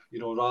job,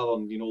 rather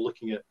than,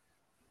 looking at,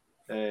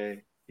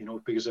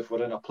 because if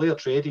we're in a player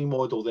trading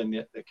model, then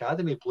the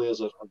academy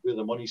players are where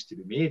the money's to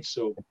be made.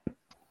 So,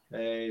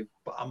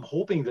 but I'm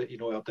hoping that,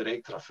 our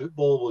director of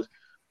football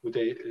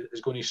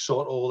is going to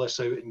sort all this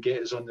out and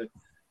get us on the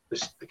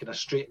kind of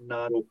straight and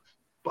narrow.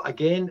 But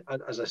again,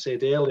 as I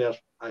said earlier,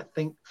 I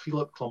think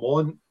Philippe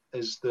Clement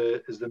is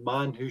the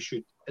man who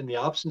should, in the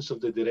absence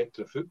of the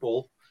director of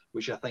football,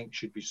 which I think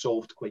should be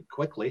solved quite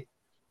quickly,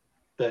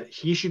 that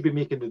he should be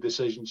making the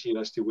decisions here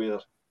as to whether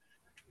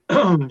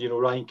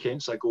Ryan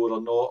Kent's a goer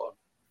or not.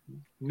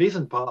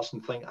 Nathan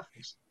Patterson thing, I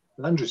think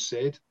Andrew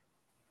said,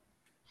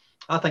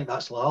 I think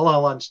that's La La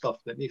Land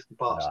stuff that Nathan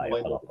Patterson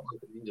went up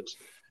at Rangers.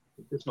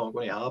 It's not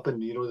going to happen.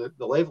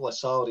 The level of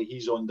salary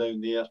he's on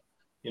down there,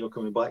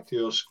 coming back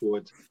to our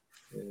squad,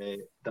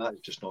 that is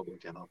just not going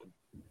to happen.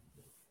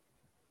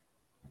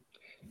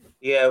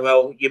 Yeah,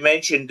 well, you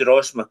mentioned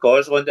Ross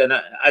McCausland, and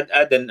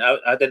I didn't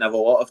have a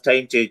lot of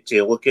time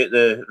to look at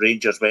the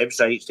Rangers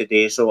websites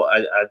today. So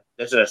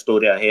this is a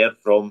story I heard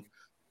from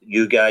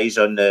you guys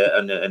on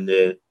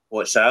the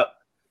WhatsApp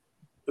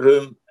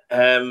room.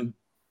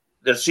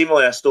 There's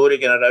seemingly a story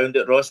going around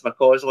that Ross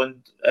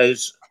McCausland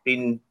has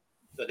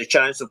got the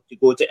chance to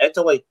go to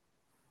Italy.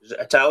 There's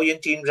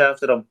Italian teams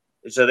after him.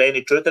 Is there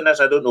any truth in this?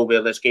 I don't know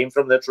where this came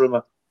from, this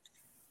rumour.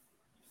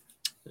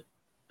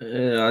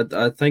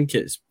 I think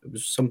it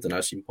was something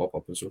I've seen pop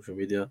up on social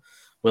media.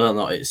 Whether or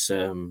not it's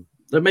there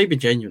might be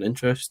genuine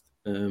interest.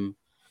 I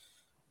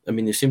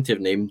mean, they seem to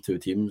have named two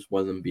teams,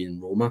 one of them being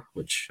Roma,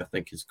 which I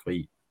think is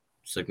quite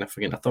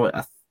significant. I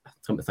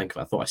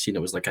thought I seen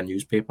it was like a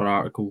newspaper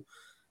article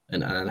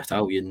in an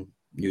Italian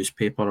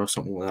newspaper or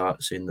something like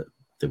that, saying that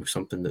there was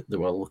something that they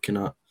were looking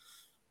at.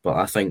 But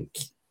I think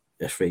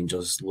if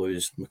Rangers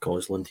lose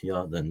McCausland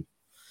here, then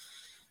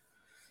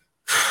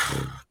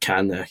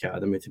can the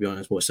academy, to be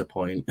honest, what's the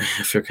point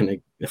if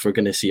we're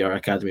gonna see our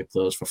academy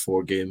players for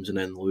 4 games and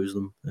then lose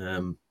them?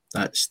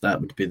 That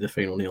would be the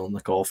final nail in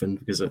the coffin,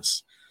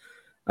 because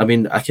I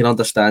can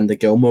understand the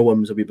Gilmour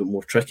one was a wee bit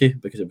more tricky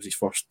because it was his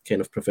first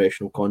kind of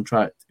professional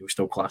contract. He was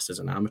still classed as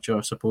an amateur,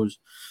 I suppose,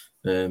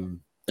 and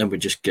we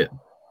just get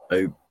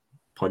out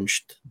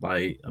punched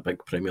by a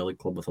big Premier League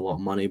club with a lot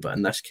of money. But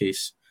in this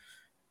case,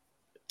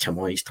 come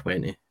on, he's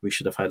 20. We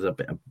should have had a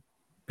bit of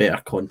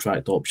better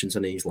contract options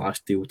in his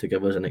last deal to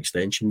give us an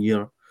extension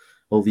year.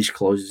 All these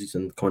clauses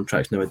and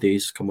contracts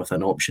nowadays come with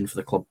an option for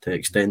the club to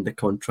extend the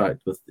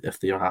contract if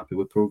they are happy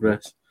with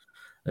progress.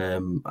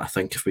 I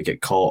think if we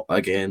get caught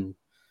again,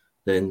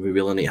 then we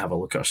really need to have a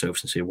look at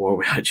ourselves and say, what are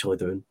we actually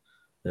doing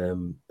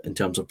in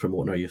terms of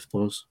promoting our youth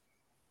players?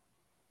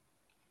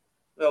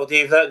 Well,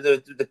 Dave,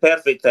 the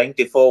perfect thing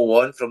to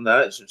follow on from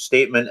that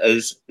statement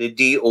is the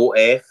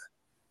DOF.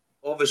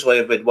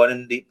 Obviously, with one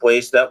in the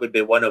place, that would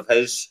be one of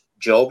his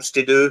jobs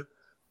to do,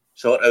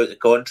 sort out the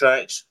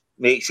contracts,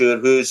 make sure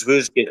who's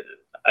got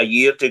a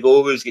year to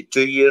go, who's got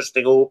 2 years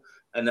to go,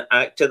 and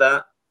act to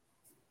that.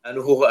 I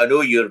know I've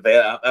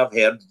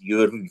heard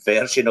your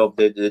version of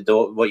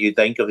the what you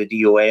think of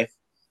the DOF.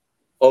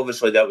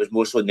 Obviously, that was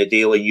mostly in the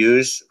Daily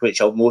News, which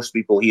most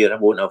people here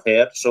won't have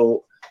heard.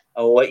 So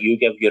I'll let you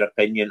give your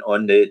opinion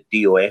on the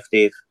DOF,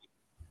 Dave.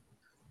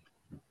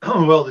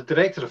 Well, the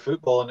director of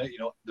football, and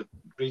the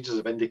Rangers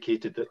have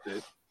indicated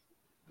that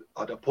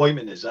an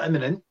appointment is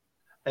imminent.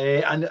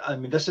 And I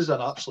mean, this is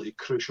an absolutely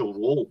crucial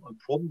role and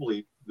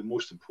probably the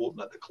most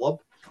important at the club.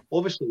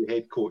 Obviously, the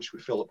head coach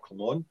with Philippe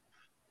Clement,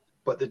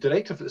 but the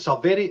director, it's a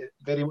very,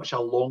 very much a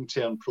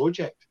long-term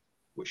project,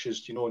 which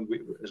is, and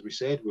as we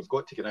said, we've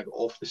got to kind of get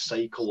off the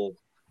cycle of,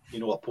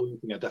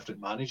 appointing a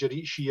different manager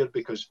each year,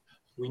 because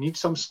we need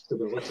some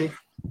stability.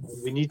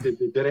 And we need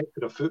the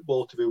director of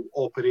football to be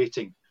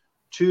operating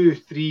 2,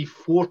 3,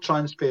 4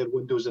 transfer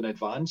windows in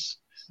advance,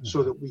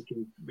 so that we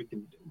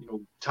can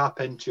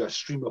tap into a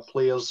stream of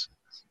players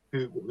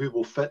who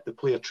will fit the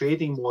player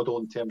trading model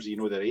in terms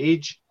of their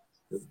age,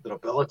 their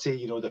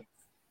ability, their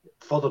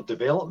further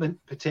development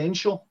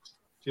potential,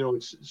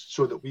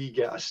 so that we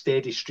get a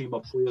steady stream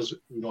of players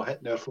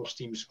hitting our first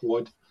team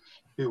squad,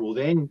 who will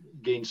then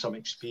gain some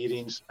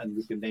experience, and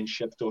we can then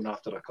shift on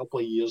after a couple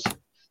of years,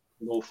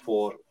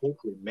 for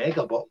hopefully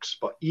mega bucks.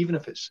 But even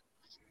if it's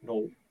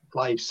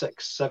 5,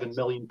 6, 7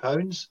 million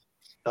pounds,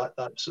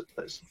 that's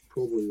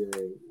probably a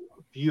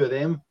few of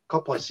them, a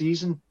couple of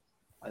seasons,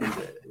 and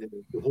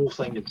the whole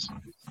thing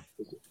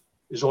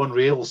is on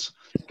rails.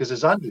 Because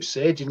as Andrew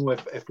said,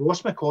 if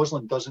Ross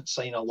McCausland doesn't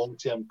sign a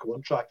long-term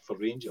contract for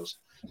Rangers,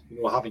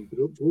 having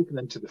broken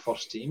into the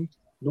first team,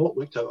 not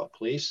looked out of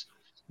place,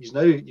 he's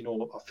now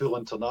a full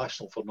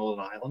international for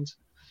Northern Ireland.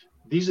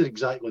 These are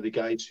exactly the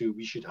guys who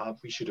we should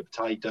have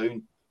tied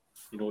down,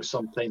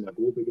 some time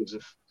ago.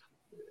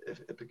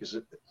 Because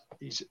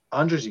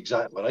Andrew's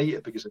exactly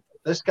right. Because if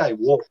this guy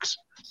walks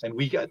and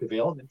we get a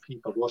development fee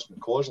for Ross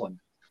McCausland,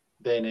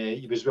 then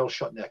he was well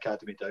shutting the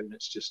academy down.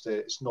 It's just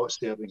it's not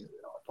serving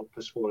a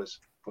purpose for us,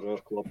 for our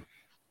club.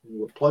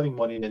 We're ploughing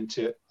money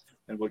into it,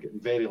 and we're getting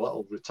very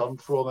little return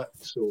from it.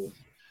 So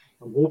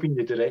I'm hoping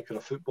the director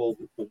of football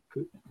will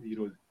put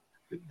the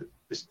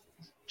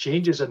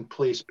changes in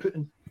place,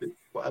 putting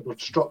whatever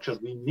structure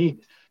we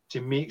need to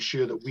make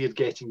sure that we're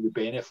getting the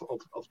benefit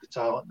of the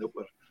talent that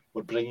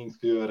we're bringing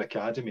through our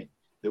academy,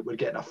 that we're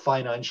getting a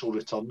financial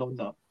return on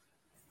that.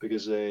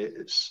 Because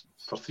it's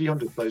for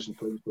 £300,000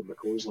 for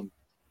McCausland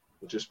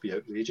will just be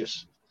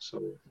outrageous.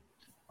 So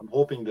I'm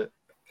hoping that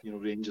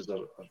Rangers are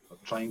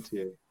trying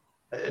to.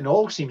 It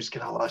all seems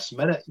kind of last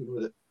minute.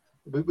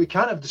 That we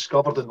can't have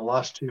discovered in the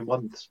last 2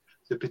 months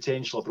the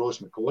potential of Ross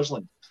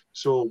McCausland.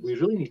 So we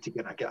really need to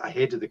get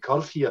ahead of the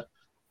curve here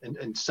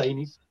and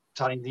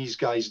tying these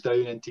guys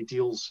down into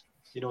deals.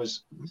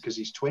 Because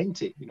he's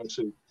 20.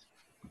 So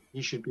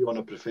he should be on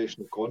a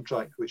professional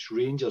contract, which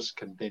Rangers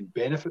can then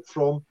benefit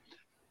from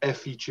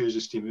if he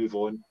chooses to move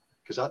on.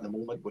 Because at the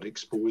moment we're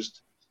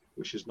exposed,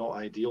 which is not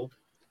ideal.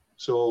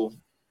 So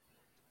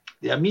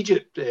The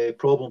immediate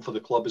problem for the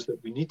club is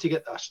that we need to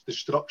get the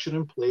structure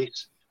in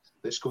place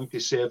that's going to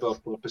serve our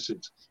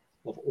purposes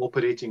of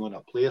operating on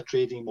a player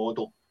trading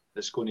model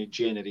that's going to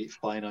generate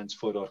finance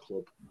for our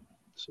club.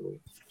 So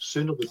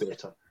sooner the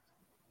better.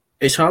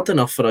 It's hard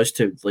enough for us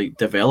to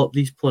develop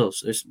these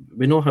players.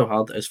 We know how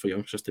hard it is for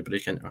youngsters to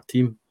break into our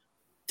team.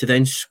 To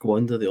then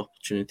squander the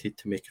opportunity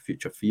to make a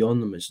future fee on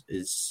them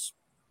is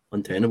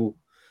untenable.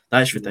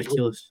 That's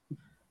ridiculous.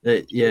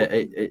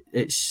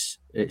 It's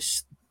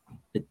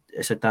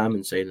a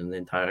damning sign in the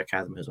entire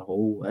academy as a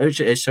whole.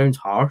 It sounds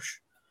harsh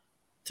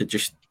to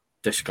just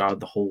discard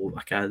the whole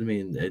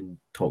academy and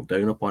talk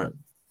down upon it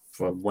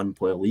for one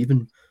player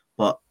leaving,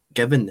 but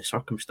given the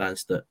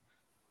circumstance that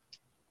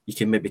you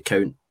can maybe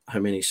count how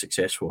many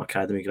successful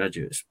academy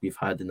graduates we've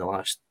had in the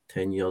last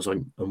 10 years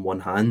on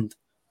one hand,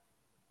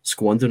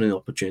 squandering the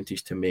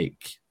opportunities to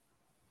make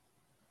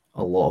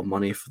a lot of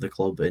money for the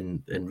club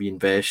and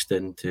reinvest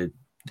into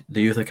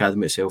the youth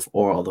academy itself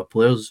or other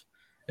players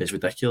is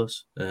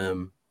ridiculous.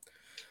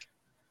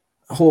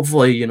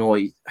 Hopefully,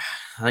 I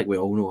think we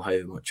all know how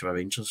much of a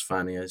Rangers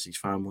fan he is. His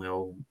family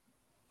all,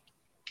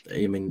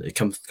 coming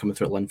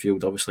through at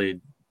Linfield,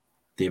 obviously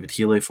David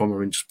Healy, former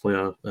Rangers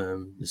player,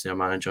 is their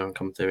manager and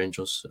coming to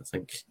Rangers. I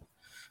think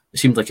it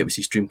seemed like it was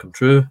his dream come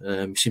true.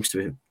 He seems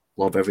to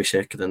love every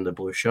second in the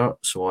blue shirt.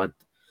 So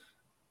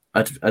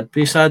I'd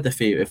be sad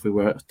if we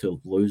were to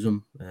lose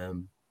him.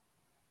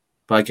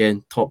 But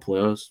again, top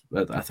players.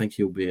 I think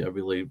he'll be a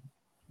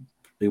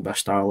be a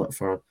starlet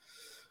for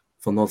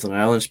Northern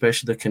Ireland,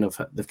 especially. They've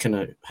kind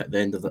of hit the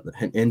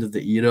end of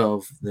the era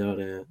of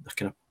their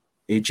kind of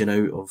aging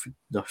out of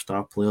their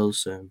star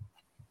players.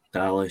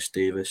 Dallas,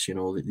 Davis,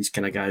 these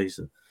kind of guys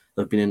that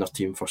they've been in their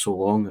team for so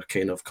long, they're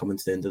kind of coming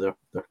to the end of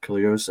their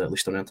careers, at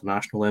least on an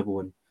international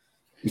level, and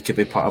he could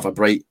be part of a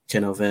bright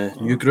kind of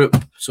new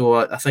group. So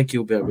I think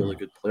he'll be a really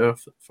good player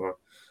for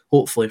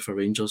hopefully for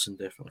Rangers and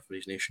definitely for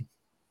his nation.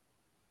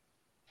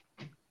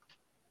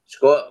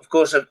 Scott, of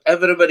course, if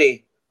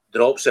everybody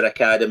drops their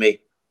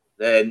academy,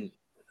 then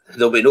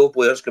there'll be no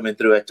players coming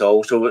through at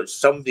all. So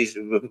somebody's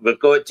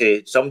got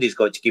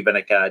to keep an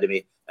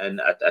academy,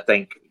 and I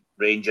think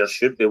Rangers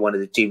should be one of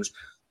the teams.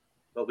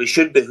 But we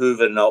should be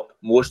hoovering up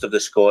most of the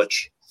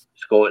Scots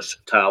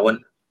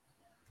talent.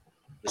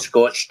 The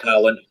Scotch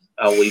talent,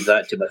 I'll leave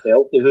that to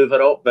myself to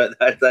hoover up, but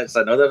that's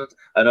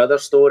another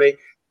story.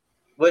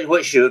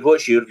 What's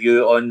your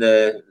view on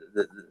the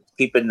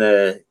keeping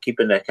the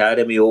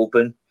academy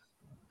open?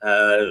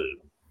 Where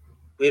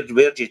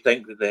do you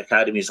think the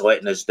academy's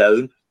letting us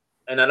down?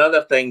 And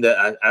another thing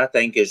that I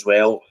think as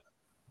well,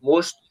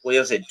 most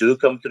players that do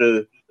come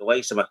through, the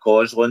likes of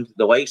McCausland,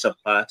 the likes of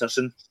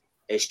Patterson,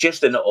 it's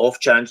just an off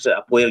chance that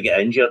a player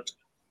get injured,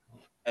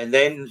 and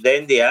then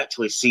they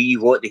actually see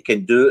what they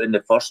can do in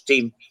the first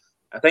team.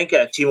 I think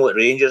at a team like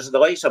Rangers, the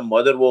likes of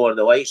Motherwell or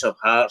the likes of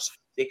Hearts,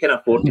 they can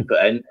afford to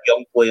put in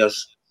young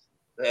players.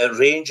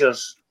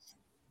 Rangers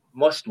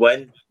must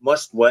win.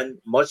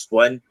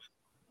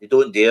 They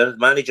don't dare.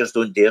 Managers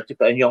don't dare to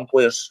put in young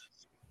players.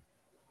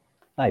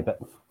 Aye, but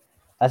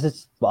this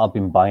is what I've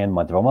been banging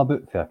my drum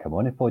about for a Come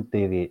On Pod,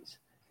 Davey. It's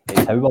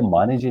how we're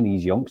managing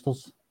these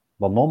youngsters.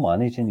 We're not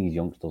managing these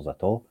youngsters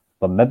at all.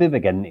 We're maybe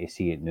beginning to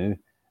see it now.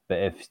 But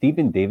if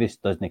Stephen Davis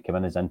doesn't come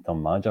in as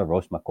interim manager,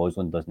 Ross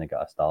McCausland doesn't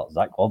get a start,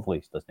 Zach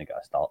Lovelace doesn't get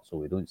a start, so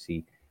we don't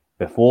see.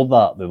 Before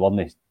that, we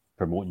weren't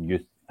promoting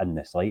youth in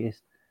the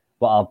slightest.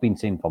 What I've been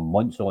saying for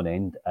months on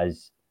end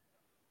is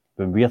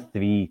when we're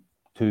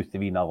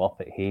 2-3-0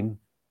 up at home,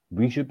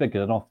 we should be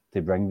good enough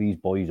to bring these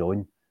boys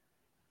on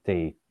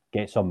to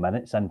get some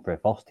minutes in for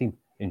the first team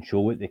and show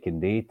what they can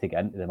do to get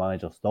into the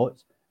manager's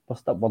thoughts.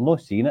 We're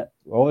not seeing it.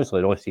 We're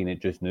obviously not seeing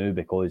it just now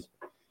because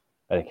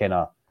of kind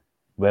of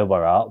where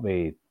we're at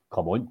with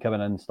Clermont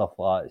coming in and stuff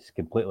like that. It's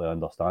completely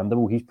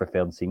understandable. He's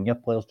preferred senior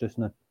players just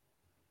now.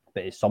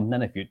 But it's something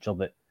in the future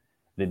that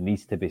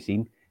needs to be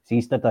seen. See,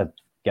 instead of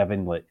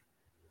giving,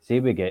 say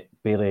we get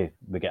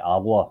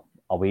Arlour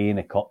away in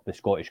the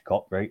Scottish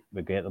Cup, right?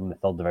 We get them in the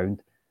third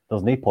round.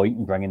 There's no point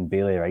in bringing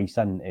Bailey Rice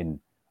in and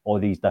all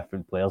these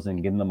different players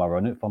and giving them a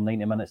run out for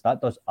 90 minutes.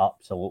 That does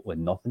absolutely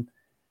nothing.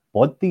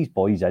 Blood these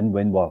boys in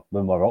when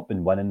we're up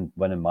and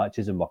winning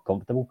matches and we're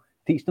comfortable.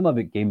 Teach them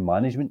about game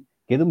management.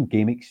 Give them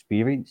game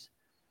experience.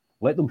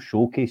 Let them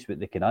showcase what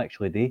they can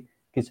actually do.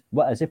 Because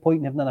what is the point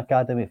in having an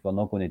academy if we're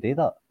not going to do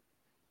that?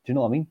 Do you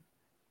know what I mean?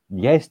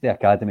 Yes, the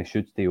academy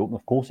should stay open.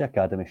 Of course, the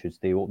academy should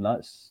stay open.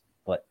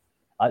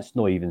 That's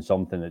not even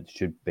something that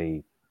should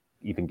be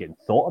even getting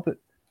thought about.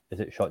 Is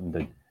it shutting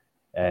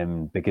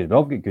down? Because we've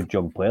got good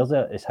young players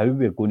there. It's how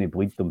we're going to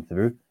bleed them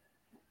through,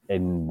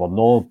 and we're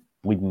not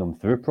bleeding them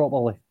through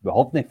properly. We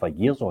haven't for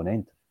years on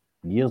end.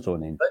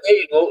 But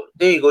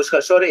there you go,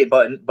 Scott. Sorry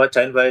to butt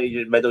in by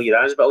your middle your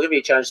answer, but I'll give you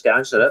a chance to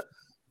answer it.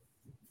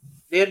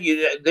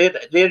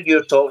 There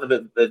you're talking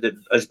about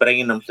us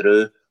bringing them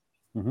through.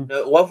 Mm-hmm.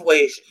 Now,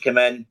 Lovelace came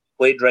in,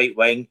 played right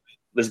wing,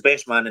 was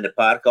best man in the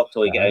park up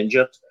till he got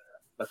injured.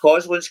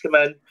 McCausland's come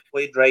in,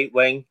 played right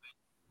wing,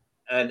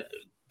 and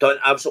done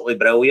absolutely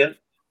brilliant.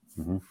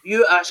 Mm-hmm.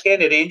 You ask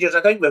any Rangers,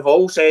 I think we've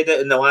all said it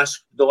in the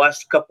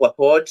last couple of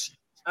pods.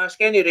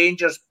 Ask any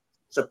Rangers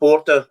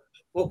supporter,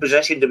 what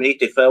position do we need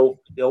to fill?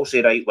 They all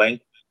say right wing.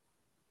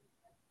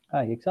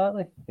 Aye,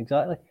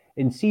 exactly.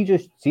 And see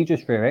just for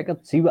the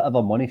record, see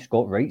whatever money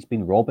Scott Wright's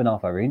been robbing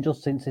off of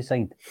Rangers since he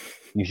signed.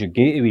 You should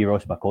get to wee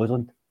Ross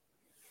McCausland.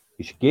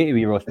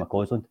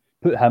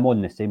 Put him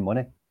on the same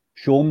money.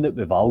 Show him that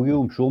we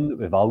value him. Show him that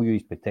we value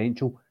his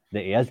potential.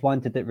 That he is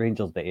wanted at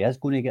Rangers. That he is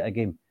going to get a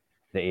game.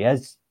 That he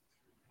is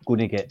going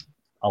to get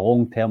a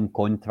long-term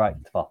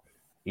contract for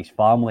his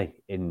family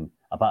and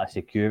a bit of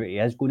security. He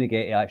is going to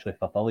get to actually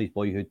fulfil his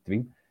boyhood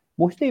dream.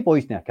 Most of the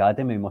boys in the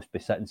academy must be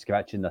sitting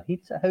scratching their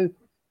heads at how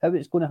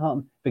it's going to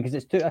happen, because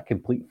it's took a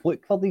complete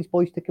fluke for these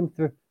boys to come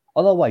through.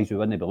 Otherwise, we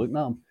wouldn't be looking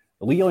at them.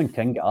 Leon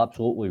King got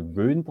absolutely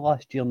ruined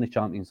last year in the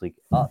Champions League.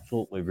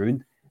 Absolutely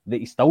ruined. That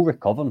he's still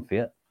recovering for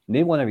it.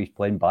 No wonder he's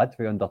playing bad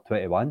for under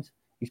 21s.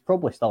 He's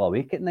probably still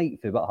awake at night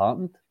for what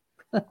happened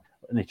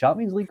in the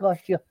Champions League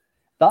last year.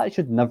 That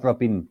should never have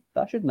been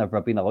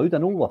allowed. I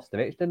know we're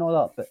stretched and all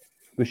that, but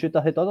we should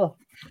have had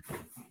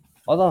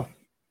other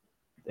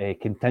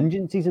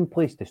contingencies in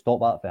place to stop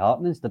that from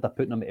happening instead of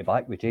putting him at the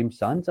back with James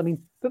Sands. I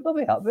mean, what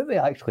were we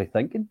actually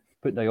thinking?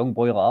 Putting a young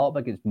boy like that up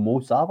against Mo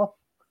Salah?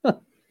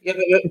 Yeah,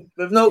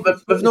 but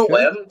we've not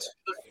learned.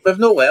 We've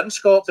not learned,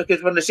 Scott,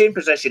 because we're in the same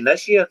position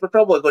this year. We're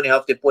probably going to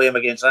have to play him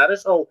against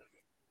Arisal.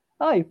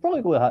 Aye,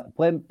 probably going to have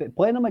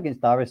playing him against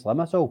Darius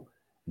Limassol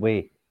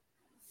with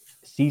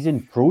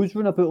seasoned pros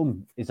run about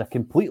him is a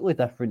completely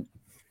different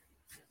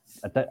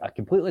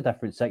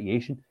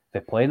situation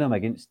for playing him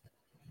against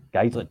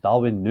guys like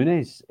Darwin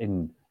Núñez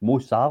and Mo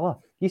Salah.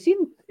 You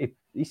seen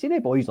the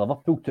boys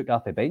Liverpool took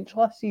off the bench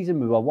last season?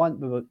 We were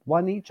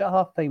one each at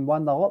half time,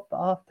 1-0 up at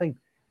half time.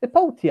 They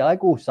pulled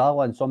Thiago,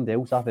 Salah and somebody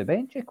else off the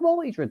bench. The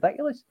quality's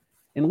ridiculous.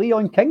 And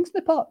Leon King's in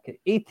the park,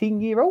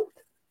 18-year-old.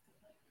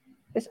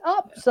 It's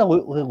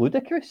absolutely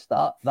ludicrous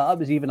that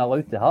was even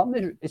allowed to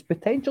happen. It's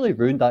potentially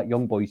ruined that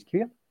young boy's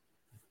career.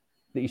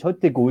 That he's had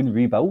to go and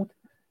rebuild.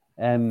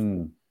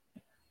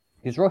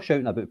 He's Ross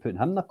shouting about putting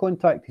him in a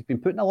contract. He's been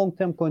put in a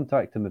long-term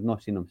contract and we've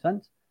not seen him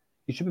since.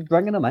 You should be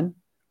bringing him in,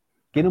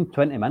 giving him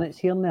 20 minutes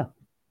here and there.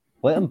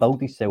 Let him build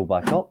his cell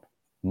back up.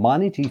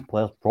 Manage his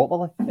players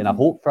properly, and I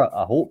hope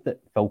that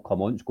Phil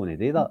Clement's going to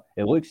do that.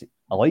 I like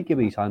the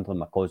way he's handling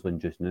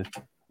McCausland just now.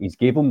 He's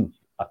gave him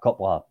a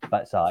couple of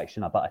bits of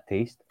action, a bit of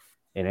taste,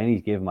 and then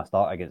he's gave him a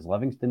start against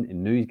Livingston,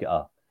 and now he's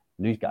got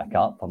a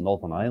cap for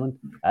Northern Ireland.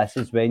 This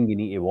is when you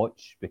need to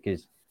watch,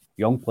 because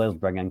young players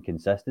bring in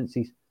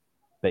consistencies,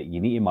 but you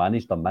need to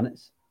manage their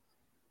minutes.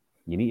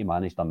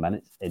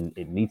 And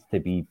it needs to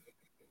be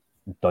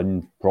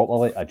done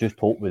properly. I just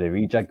hope with the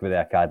rejig with the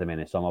academy in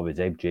the summer, with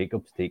Zeb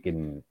Jacobs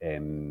taking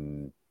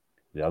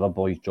the other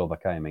boy's job,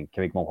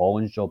 Craig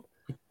Mulholland's job,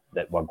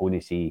 that we're going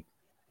to see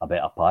a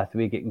better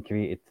pathway getting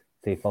created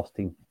to the first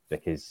team,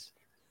 because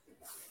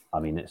I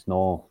mean it's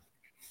not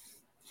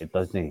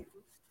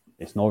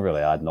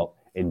really adding up.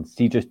 And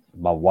see, just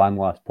my one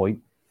last point,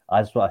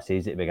 as what I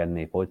says at the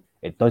beginning of the pod,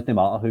 it doesn't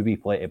matter who we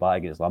play to bat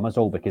against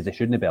Limassol, because they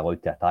shouldn't be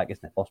allowed to attack us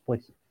in the first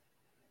place.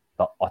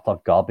 They're utter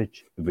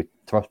garbage.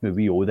 Trust me,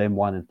 we owe them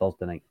one on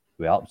Thursday night.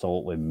 We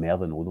absolutely more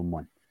than owe them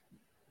one.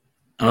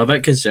 I'm a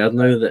bit concerned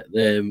now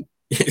that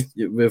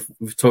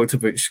we've talked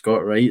about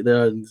Scott Wright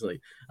there, and it's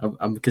like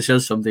I'm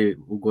concerned somebody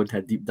will go into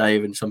a deep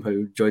dive and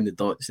somehow join the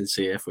dots and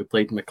say if we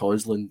played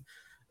McCausland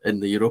in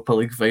the Europa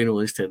League final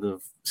instead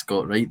of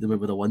Scott Wright, then we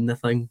would have won the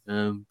thing.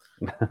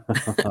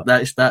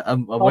 That's that.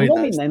 I'm not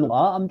meaning that.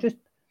 I'm just.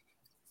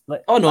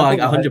 Like, I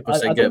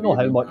 100% I don't know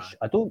how much.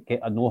 I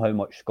know how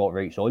much Scott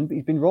Wright's on, but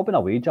he's been robbing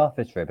a wage off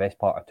us for the best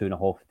part of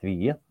 2.5, 3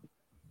 years.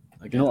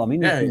 Do you know what I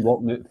mean? He's been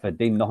walking out for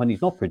doing nothing.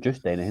 He's not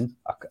produced anything.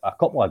 A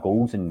couple of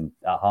goals and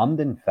at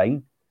Hampden,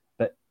 fine,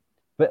 but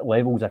what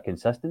levels of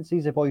consistency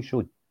has the boy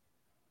showed?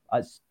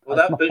 That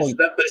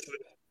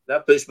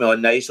puts me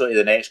on nicely to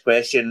the next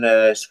question,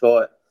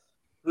 Scott.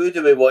 Who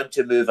do we want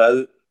to move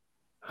out?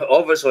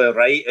 Obviously,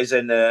 Wright is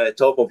in the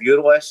top of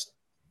your list.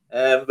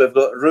 We've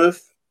got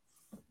Roofe,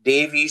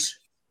 Davies.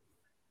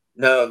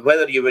 Now,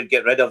 whether you would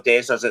get rid of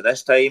Dessers at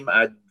this time,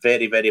 I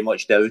very, very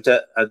much doubt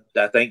it.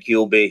 I think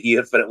he'll be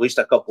here for at least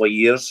a couple of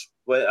years.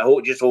 I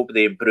hope that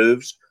he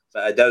improves,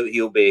 but I doubt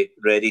he'll be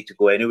ready to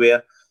go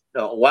anywhere.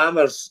 Now,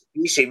 Lammers,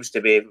 he seems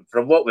to be,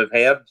 from what we've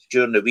heard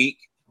during the week,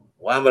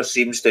 Lammers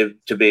seems to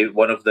be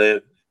one of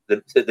the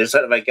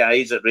sort of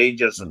guys that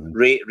Rangers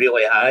rate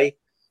really high.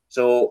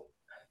 So,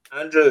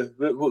 Andrew,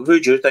 who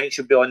do you think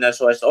should be on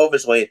this list?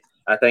 Obviously,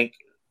 I think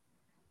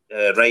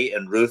Wright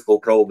and Roofe will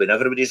probably be on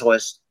everybody's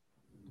list.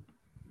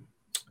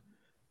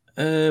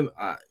 I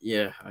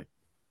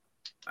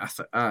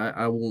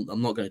won't.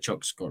 I'm not going to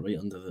chuck Scott Wright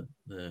under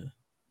the.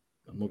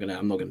 I'm not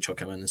going to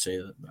chuck him in and say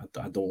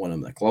that I don't want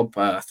him at the club.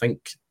 I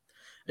think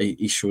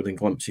he's showed in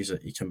glimpses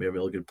that he can be a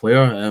really good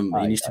player.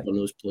 He needs to be one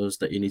of those players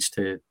that he needs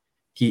to.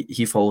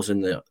 He falls in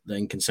the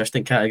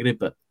inconsistent category,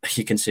 but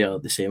you can say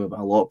the same about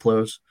a lot of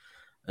players.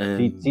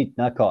 Andrew,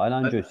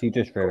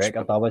 just for the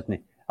record, I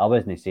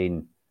wasn't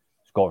saying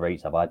Scott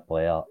Wright's a bad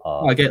player.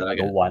 I get that. I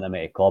don't want him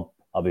at a club.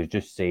 I was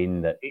just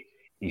saying that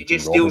he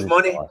just steals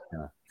money.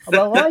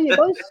 Well, he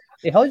does.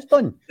 He has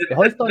done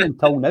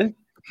until now.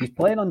 He's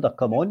playing under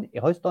Clement. He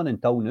has done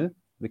until now.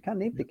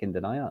 Nobody can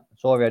deny that.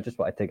 Sorry, I just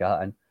want to take a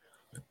hit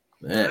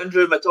in.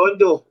 Andrew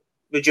Matondo,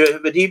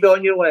 would he be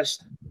on your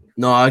list?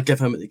 No, I'd give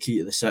him the key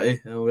to the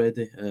city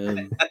already.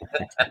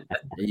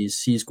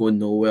 He's going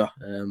nowhere.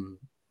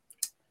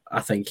 I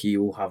think he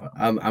will have it.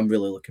 I'm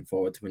really looking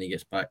forward to when he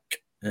gets back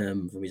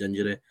from his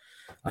injury.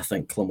 I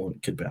think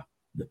Clement could be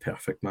the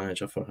perfect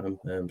manager for him,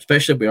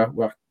 especially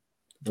where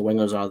the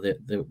wingers are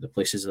the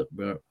places that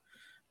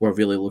we're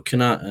really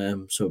looking at.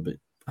 But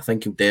I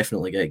think he'll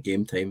definitely get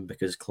game time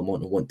because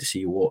Clement will want to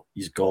see what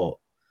he's got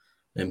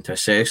to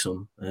assess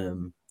him.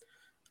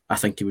 I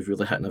think he was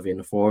really hitting a vein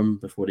of form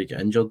before he got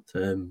injured.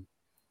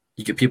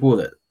 You get people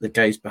that the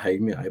guys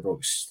behind me at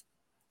Ibrox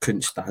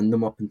couldn't stand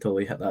him up until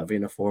he hit that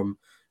vein of form,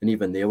 and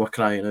even they were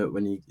crying out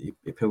when he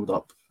pulled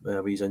up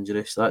with his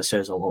injury. So that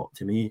says a lot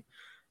to me.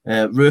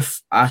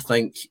 Roof, I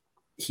think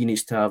he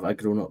needs to have a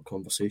grown-up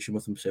conversation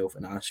with himself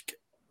and ask,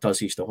 does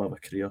he still have a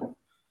career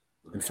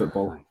in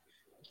football?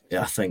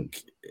 Yeah, I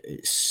think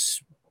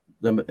his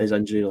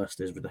injury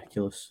list is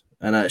ridiculous,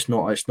 and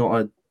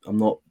I'm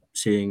not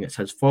saying it's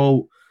his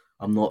fault.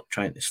 I'm not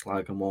trying to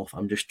slag him off.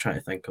 I'm just trying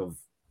to think of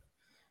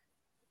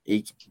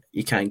he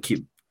can't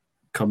keep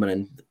coming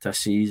into a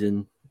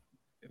season.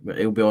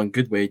 He'll be on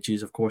good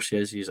wages, of course he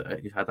is. He's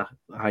had a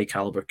high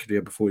caliber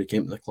career before he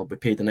came to the club. We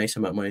paid a nice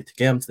amount of money to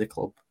get him to the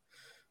club,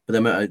 but the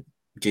amount of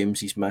games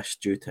he's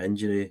missed due to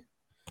injury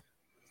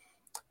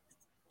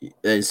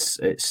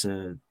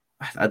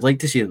I'd like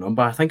to see the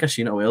number. I think I've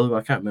seen it a while ago.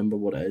 I can't remember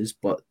what it is,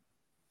 but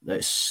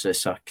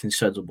it's a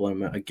considerable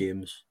amount of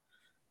games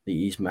that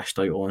he's missed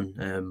out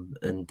on,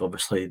 and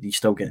obviously he's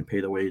still getting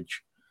paid a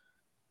wage.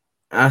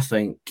 I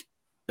think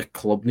the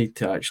club need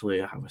to actually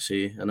have a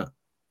say in it.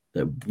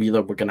 That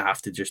either we're going to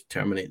have to just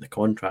terminate the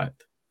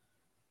contract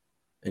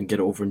and get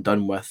it over and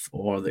done with,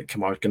 or that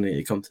Kamar's going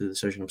to come to the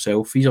decision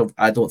himself.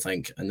 I don't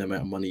think in the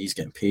amount of money he's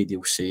getting paid,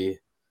 he'll say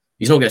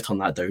he's not going to turn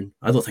that down.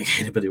 I don't think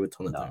anybody would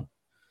turn it down.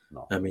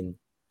 No. I mean,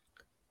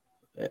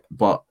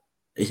 but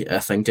I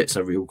think it's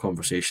a real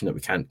conversation that we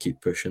can't keep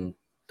pushing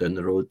down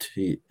the road.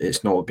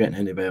 It's not getting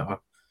any better.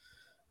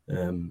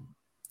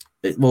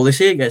 They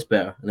say it gets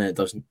better, and then it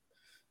doesn't.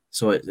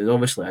 So it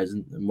obviously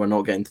isn't, and we're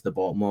not getting to the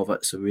bottom of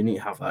it. So we need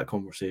to have that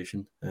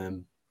conversation.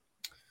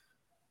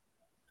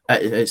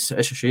 It's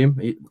a shame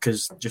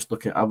because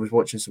I was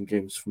watching some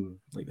games from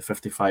like the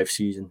 55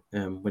 season.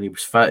 When he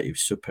was fit, he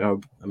was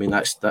superb. I mean,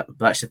 that's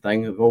the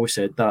thing. I've always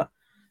said that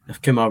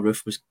if Kemar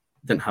Roofe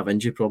didn't have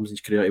injury problems in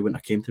his career, he wouldn't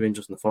have came to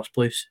Rangers in the first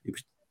place.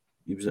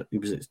 He was at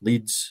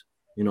Leeds,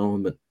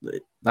 but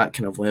that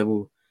kind of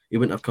level, he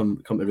wouldn't have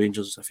come to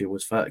Rangers if he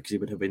was fit because he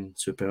would have been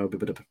superb. He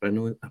would have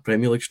been a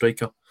Premier League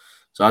striker.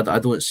 So I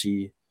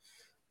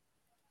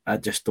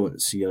just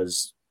don't see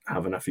us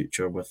having a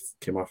future with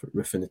Kemar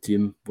Roofe in the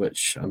team,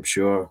 which I'm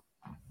sure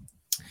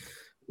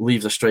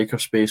leaves a striker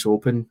space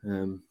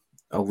open.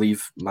 I'll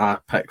leave my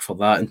pick for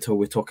that until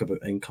we talk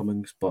about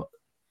incomings, but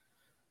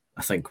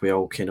I think we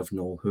all kind of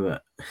know who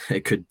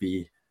it could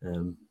be.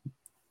 I'm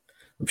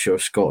sure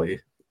Scotty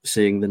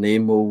saying the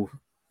name will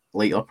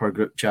light up our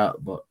group chat,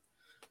 but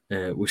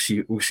we'll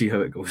see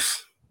how it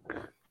goes.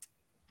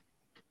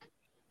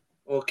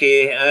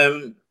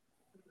 Okay.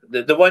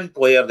 The one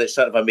player that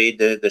sort of made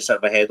the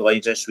sort of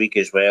headlines this week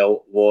as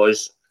well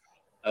was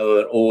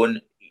our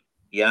own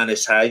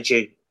Ianis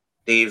Hagi.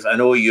 Dave, I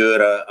know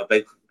you're a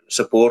big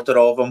supporter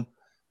of him.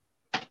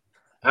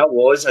 I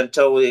was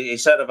until he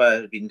sort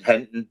of been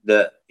hinting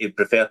that he'd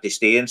prefer to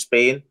stay in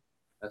Spain.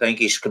 I think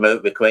he's come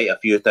out with quite a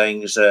few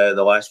things the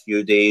last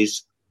few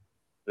days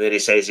where he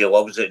says he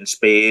loves it in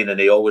Spain and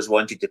he always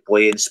wanted to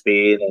play in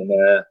Spain.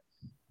 And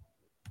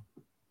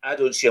I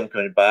don't see him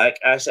coming back.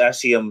 I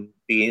see him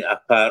being a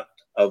part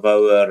of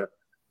our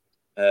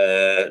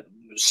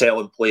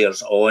selling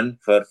players on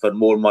for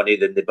more money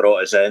than they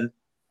brought us in.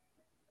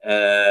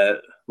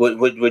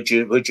 Would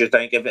you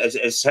think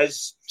is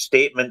his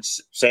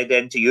statements said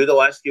into you the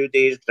last few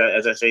days?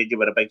 As I said, you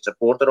were a big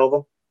supporter of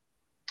him.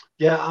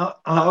 Yeah,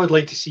 I would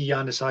like to see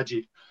Ianis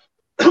Hagi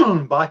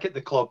back at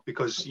the club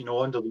because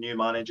under the new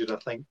manager, I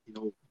think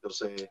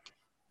there's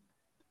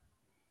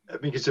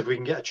because if we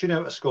can get a tune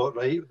out of Scott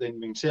Wright,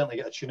 then we can certainly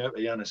get a tune out of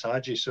Ianis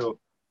Hagi. So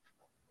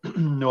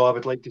no, I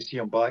would like to see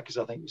him back because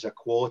I think he's a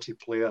quality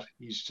player.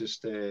 He's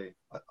just a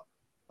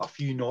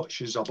few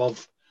notches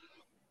above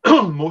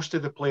most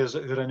of the players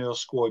that are in our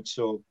squad.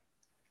 So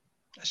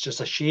it's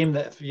just a shame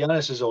that if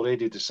Ianis has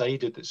already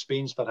decided that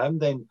Spain's for him,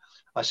 then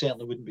I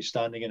certainly wouldn't be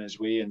standing in his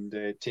way and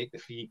take the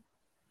fee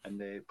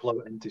and plough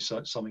it into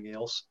something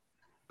else.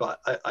 But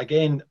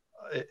again,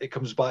 it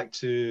comes back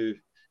to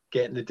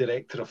getting the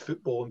director of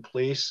football in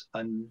place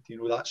and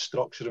that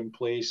structure in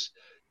place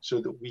so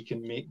that we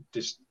can make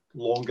this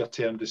longer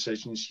term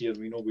decisions here.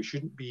 We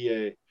shouldn't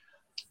be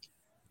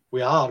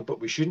we are, but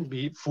we shouldn't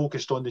be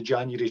focused on the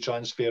January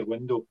transfer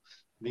window.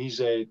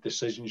 These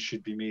decisions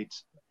should be made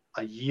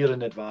a year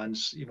in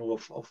advance,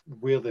 of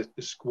where the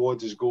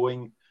squad is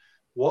going,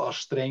 what our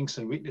strengths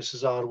and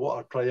weaknesses are, what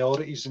our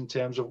priorities in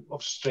terms of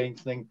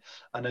strengthening,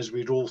 and as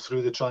we roll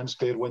through the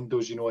transfer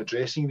windows,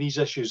 addressing these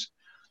issues.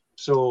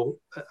 So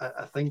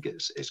I think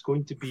it's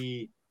going to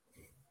be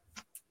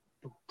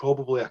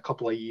probably a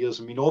couple of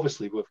years. I mean,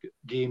 obviously we've got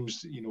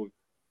games,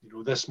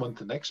 this month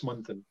and next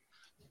month, and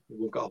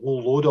we've got a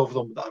whole load of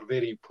them that are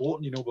very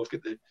important. We've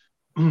got the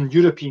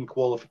European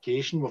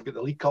qualification, we've got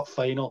the League Cup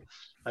final,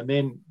 and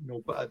then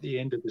but at the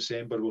end of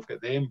December we've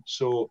got them.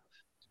 So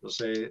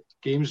there's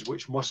games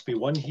which must be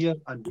won here,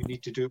 and we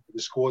need to do it with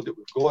the squad that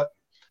we've got.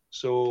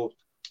 So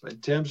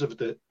in terms of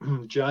the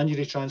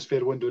January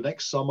transfer window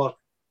next summer,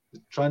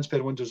 the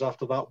transfer windows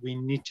after that, we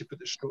need to put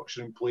the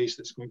structure in place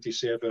that's going to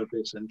serve our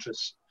best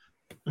interests.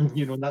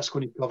 And that's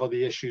going to cover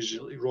the issues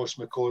like Ross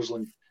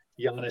McCausland,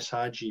 Yanis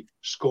Hadji,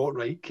 Scott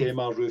Wright,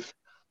 Kemar Roof,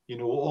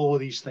 all of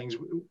these things,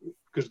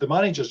 because the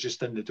manager's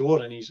just in the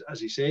door, and he's,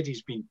 as he said,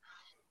 he's been,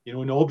 in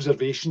an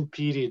observation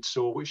period.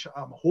 So, which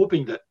I'm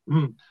hoping that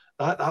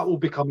that will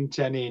be coming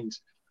to an end,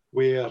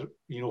 where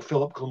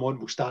Philippe Clement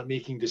will start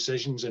making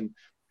decisions and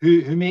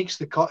who makes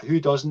the cut, who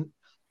doesn't,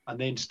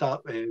 and then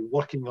start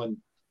working on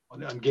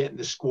getting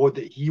the squad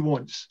that he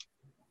wants.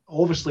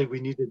 Obviously,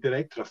 we need a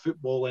director of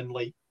football in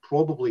like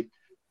probably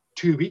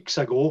 2 weeks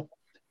ago,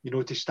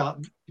 to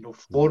start,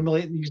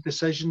 formulating these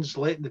decisions,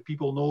 letting the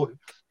people know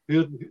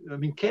who. I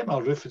mean,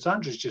 Kemar Roof, as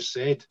Andrew's just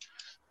said,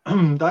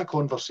 that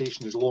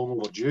conversation is long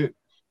overdue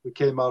with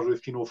Kemar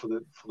Roof. For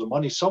the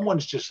money,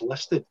 someone's just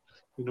listed,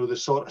 the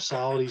sort of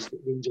salaries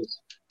that Rangers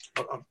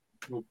are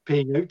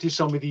paying out to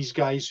some of these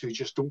guys who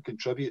just don't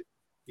contribute,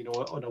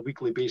 on a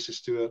weekly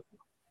basis to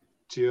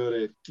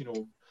our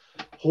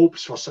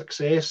hopes for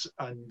success,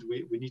 and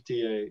we need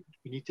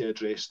to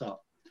address that.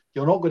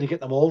 You're not going to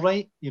get them all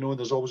right,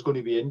 there's always going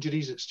to be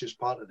injuries. It's just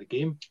part of the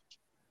game.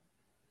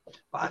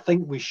 But I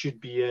think we should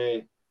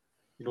be,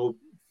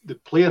 the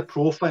player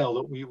profile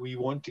that we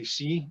want to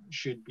see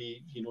should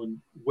be,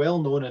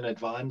 well known in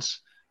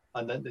advance,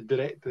 and that the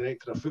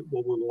director of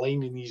football will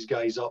lining these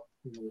guys up,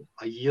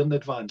 a year in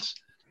advance,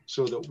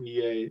 so that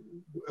we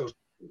our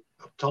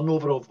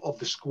turnover of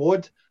the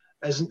squad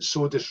isn't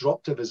so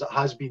disruptive as it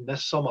has been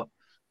this summer,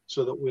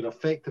 so that we're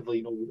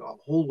effectively, we've got a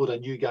whole load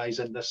of new guys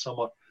in this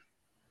summer.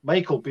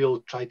 Michael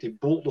Beale tried to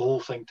bolt the whole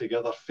thing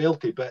together, fell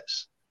to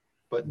bits,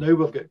 but now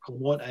we've got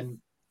Clement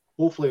in.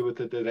 Hopefully, with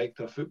the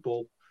director of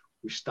football,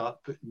 we start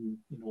putting,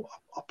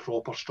 a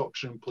proper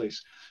structure in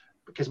place.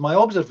 Because my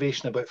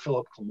observation about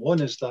Philippe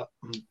Clement is that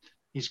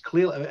he's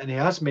clear, and he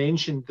has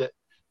mentioned that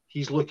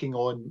he's looking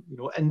on,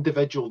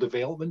 individual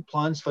development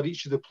plans for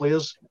each of the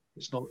players.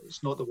 It's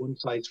not the one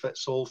size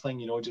fits all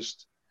thing,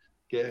 just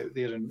get out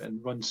there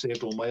and run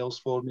several miles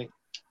for me.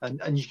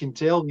 And you can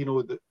tell,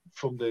 that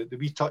from the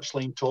wee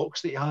touchline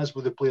talks that he has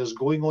with the players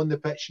going on the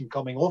pitch and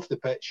coming off the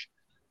pitch,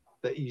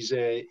 that he's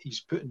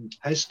putting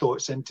his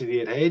thoughts into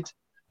their head.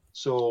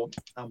 So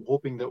I'm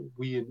hoping that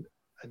we, in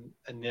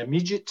the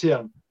immediate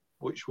term,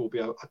 which will be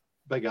a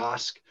big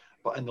ask,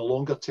 but in the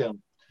longer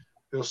term,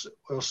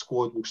 our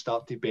squad will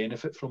start to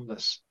benefit from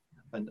this.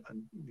 And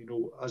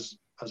as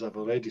I've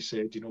already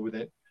said, with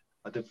a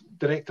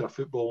director of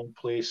football in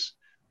place,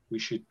 we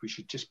should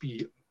just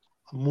be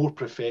more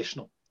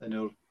professional in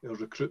our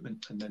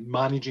recruitment and then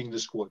managing the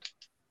squad.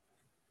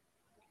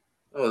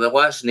 Oh, the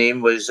last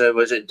name was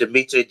it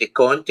Dimitri De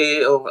Conte?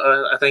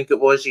 I think it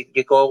was,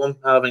 you call him.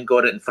 I haven't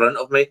got it in front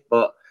of me,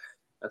 but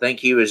I think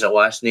he was the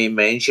last name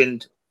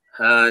mentioned.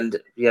 And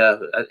yeah,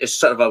 it's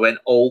sort of, I went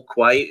all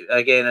quiet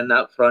again in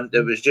that front.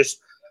 It was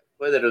just,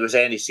 whether there was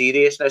any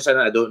seriousness in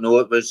it, I don't know.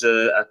 It was,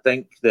 I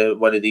think,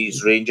 one of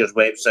these Rangers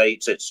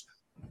websites, it's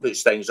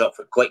puts things up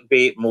for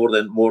clickbait more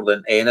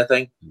than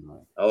anything.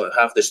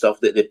 Half the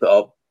stuff that they put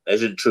up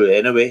isn't true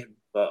anyway,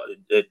 but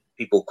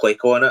people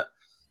click on it.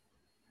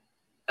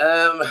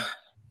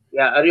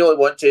 I really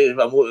want to.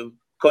 I'm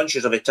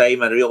conscious of the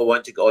time. I really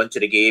want to get on to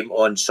the game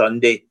on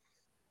Sunday.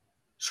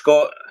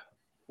 Scott,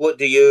 what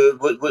do you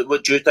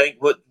think?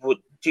 What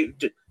do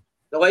the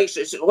likes?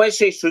 Let's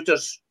say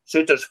Souttar's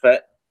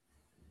fit.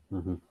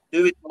 Mm-hmm.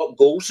 Do we talk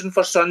Goldson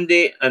for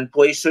Sunday and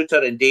play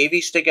Souttar and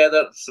Davies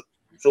together?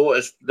 So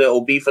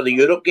it'll be for the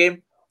Europe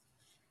game?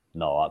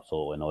 No,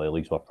 absolutely no. The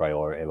league's our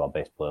priority. Our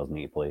best players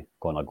need to play.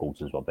 Connor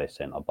Goldson's our best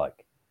centre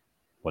back,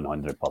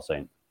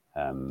 100%.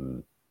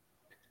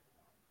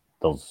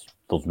 There's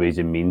ways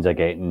and means of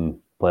getting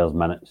players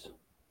minutes,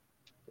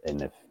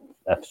 and if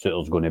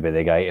Souttar's going to be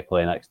the guy to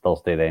play next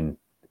Thursday, then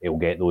he'll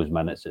get those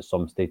minutes at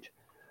some stage.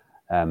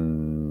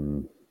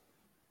 Sunday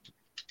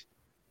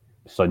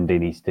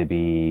needs to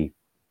be,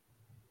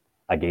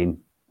 again,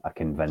 a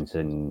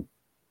convincing,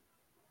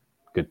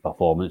 good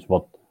performance.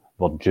 We're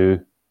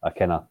due to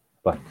kind of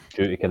go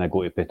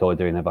to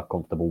Pittodrie and have a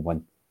comfortable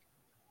win.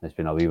 It's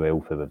been a wee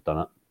while since we've done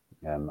it.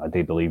 I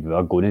do believe we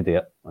are going to do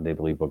it. I do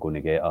believe we're going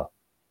to get a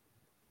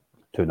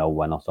 2-0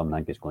 win or something. I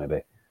think it's going to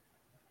be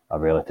a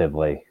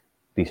relatively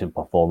decent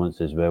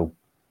performance as well.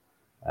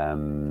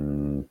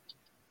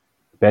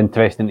 Be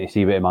interesting to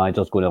see what the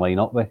manager's going to line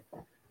up with.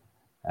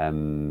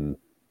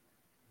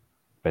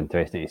 Be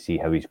interesting to see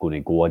how he's going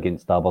to go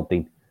against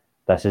Aberdeen.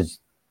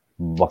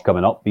 We're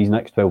coming up. These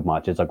next 12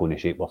 matches are going to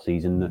shape our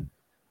season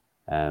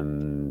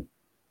now.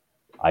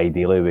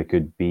 Ideally, we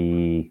could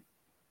be,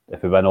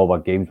 if we win all our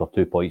games, we're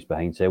 2 points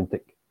behind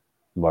Celtic.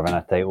 we're in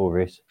a title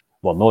race.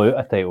 We're not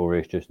out a title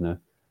race just now.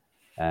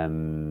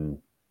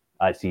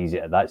 That's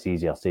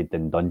easier said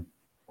than done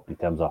in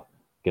terms of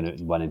getting out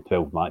and winning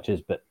 12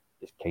 matches, but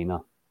it's kind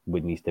of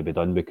what needs to be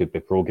done. We could be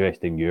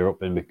progressed in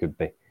Europe, and we could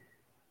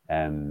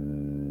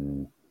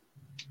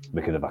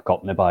have a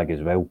cup in the bag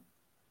as well.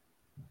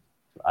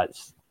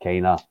 That's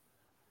kind of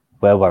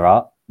where we're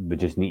at. We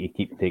just need to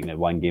keep taking it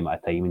one game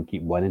at a time and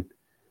keep winning.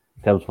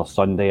 In terms for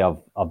Sunday,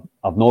 I've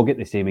not got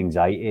the same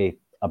anxiety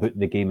about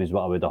the game as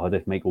what I would have had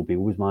if Michael Beale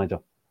was manager.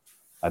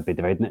 I'd be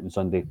dreading it on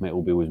Sunday if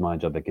Michael Beale was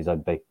manager, because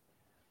I'd be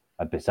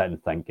sitting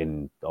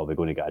thinking, are we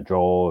going to get a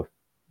draw?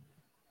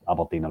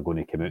 Aberdeen are going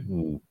to come out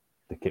and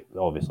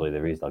obviously they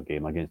raised their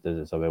game against us.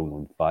 It's a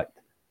well-known fact,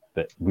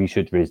 but we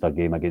should raise their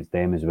game against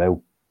them as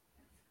well.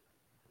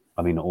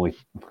 I mean,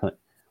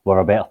 we're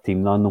a better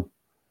team than them,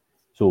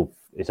 so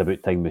it's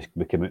about time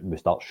we come out and we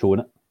start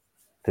showing it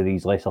to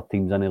these lesser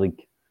teams in the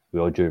league.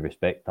 With all due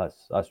respect,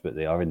 that's what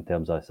they are in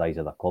terms of the size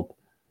of the club.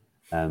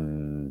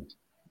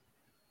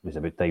 It's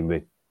about time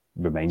we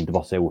remind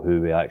ourselves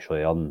who we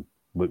actually are and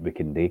what we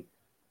can do,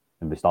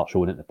 and we start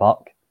showing it in the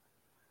park.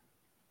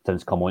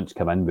 Since Clement's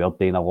come in, we're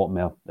doing a lot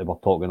more. We're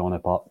talking on the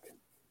park,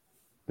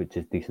 which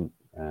is decent.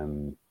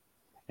 And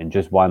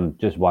just one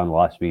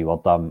last wee word.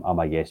 I'm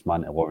a yes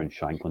man to Lawrence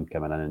Shanklin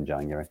coming in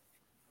January.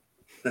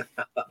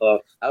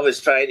 I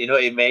was trying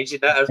to mention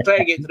that. I was trying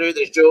to get through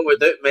the show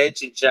without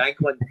mentioning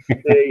Shanklin.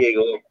 There you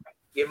go.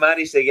 You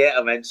managed to get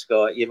him in,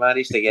 Scott. You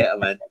managed to get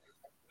him in.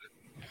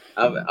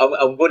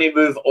 I'm going to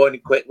move on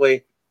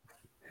quickly.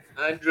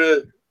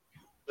 Andrew,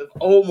 we've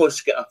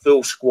almost got a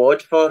full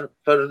squad for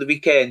the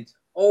weekend.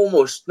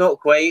 Almost, not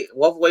quite.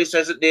 Lovelace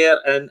isn't there,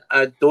 and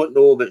I don't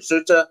know about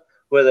Suter,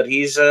 whether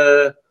he's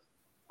going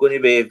to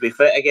be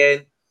fit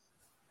again.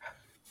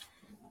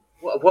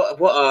 What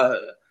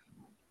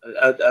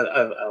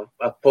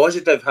a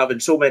positive having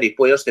so many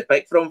players to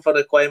pick from for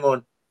the climb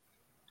on.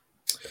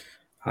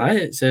 Hi,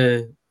 it's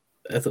I'm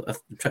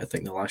trying to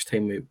think the last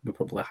time we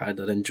probably had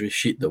an injury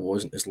sheet that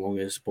wasn't as long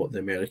as what the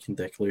American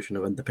Declaration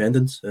of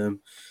Independence.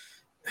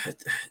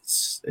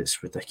 It's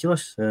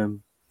ridiculous.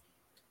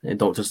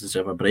 Doctors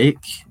deserve a break.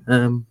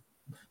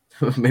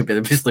 Maybe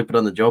they'll be sleeping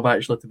on the job,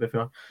 actually, to be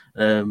fair.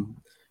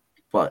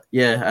 But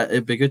yeah,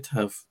 it'd be good to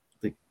have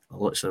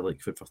literally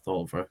food for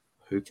thought for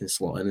who can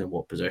slot in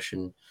what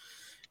position.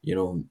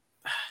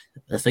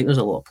 I think there's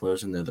a lot of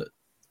players in there that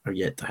are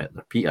yet to hit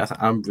their peak.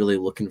 I'm really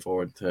looking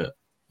forward to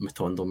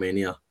Matondo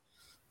Mania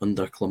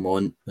under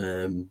Clement.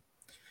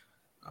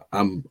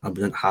 I'm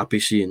happy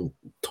seeing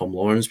Tom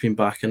Lawrence being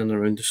back in and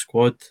around the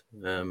squad.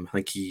 I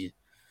think he,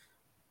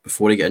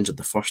 before he got injured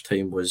the first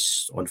time,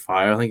 was on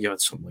fire. I think he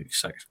had something like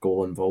 6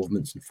 goal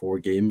involvements in 4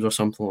 games or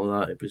something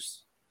like that.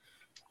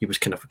 He was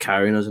kind of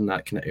carrying us in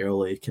that kind of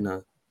early kind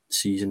of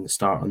season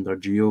start under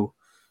Gio.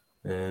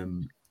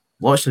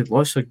 Lots of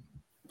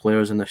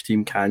players in this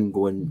team can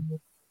go and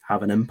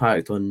have an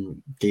impact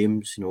on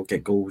games.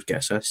 Get goals, get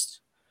assists.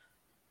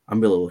 I'm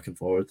really looking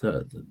forward to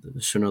it.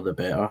 The sooner the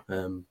better.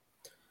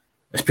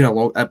 It's been a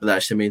long. But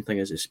that's the main thing,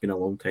 is it's been a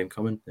long time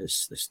coming.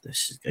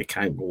 It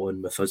can't go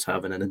on with us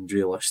having an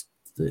injury list.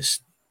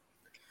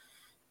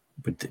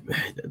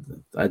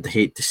 I'd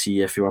hate to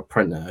see, if you were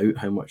printing it out,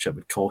 how much it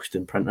would cost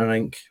in printer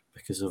ink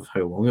because of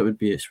how long it would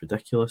be. It's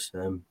ridiculous.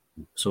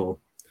 So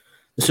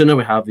the sooner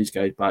we have these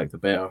guys back, the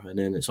better. And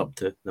then it's up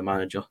to the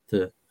manager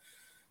to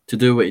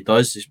do what he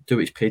does, do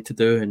what he's paid to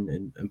do,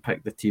 and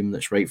pick the team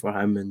that's right for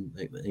him and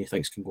that he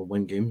thinks can go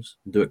win games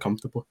and do it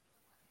comfortably.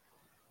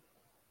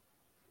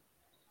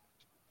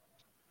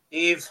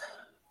 Dave,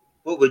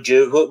 what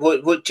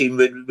team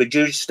would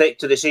you stick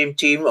to? The same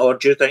team, or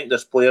do you think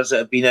there's players that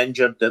have been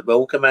injured that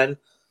will come in?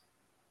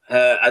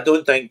 I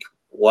don't think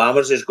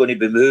Lammers is going to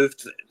be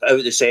moved out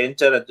of the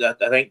centre.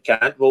 I think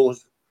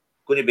Cantwell's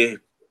going to be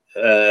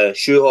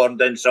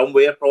shoehorned in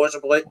somewhere,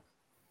 possibly.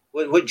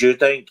 What do you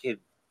think?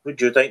 What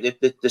do you think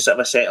the sort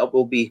of a setup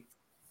will be?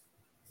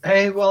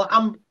 Well,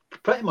 I'm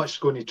pretty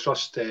much going to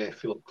trust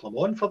Philippe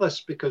Clement for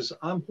this, because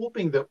I'm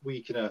hoping that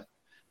we can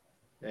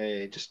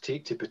just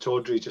take to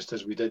Pittodrie just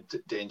as we did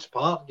at Dens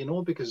Park,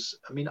 because,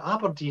 I mean,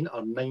 Aberdeen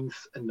are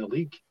 9th in the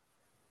league.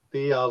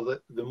 They are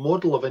the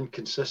model of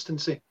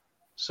inconsistency.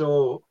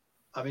 So,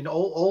 I mean,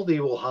 all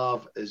they will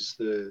have is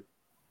the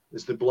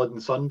blood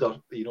and thunder,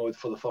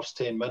 for the first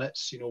 10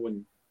 minutes,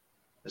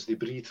 as they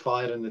breathe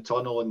fire in the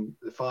tunnel and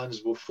the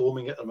fans will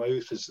foaming at their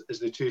mouth as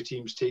the two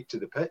teams take to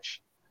the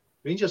pitch.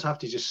 Rangers have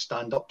to just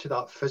stand up to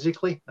that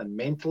physically and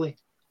mentally,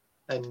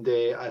 and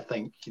I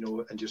think,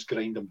 and just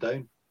grind them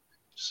down.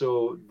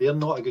 So they're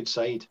not a good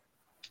side.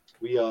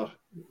 We're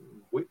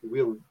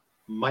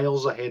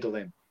miles ahead of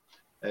them,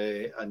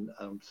 and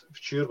I'm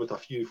sure with a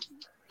few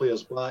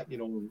players back,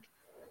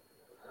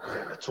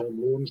 Tom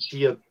Lawrence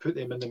here, put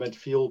them in the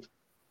midfield.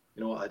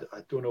 I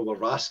don't know where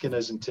Raskin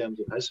is in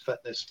terms of his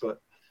fitness, but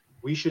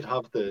we should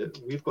have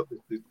we've got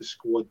the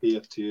squad there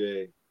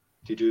to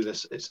do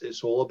this.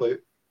 It's all about,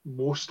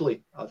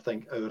 mostly, I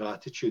think, our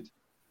attitude,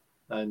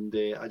 and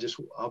I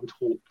would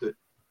hope that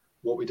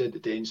what we did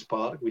at Dens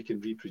Park we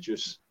can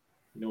reproduce,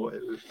 at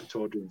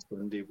Pittodrie and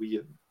Sunday.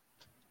 We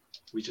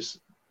just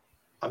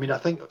I mean, I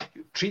think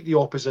treat the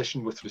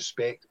opposition with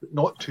respect, but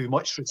not too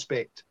much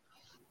respect.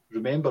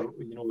 Remember,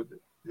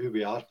 who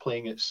we are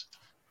playing.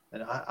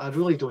 And I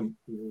really don't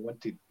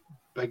want to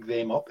big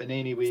them up in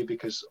any way,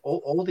 because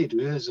all they do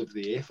is of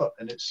the effort,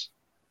 and it's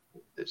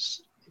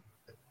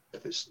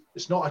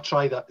not a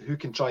try that who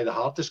can try the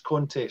hardest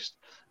contest.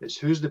 It's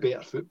who's the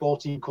better football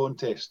team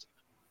contest.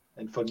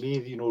 And for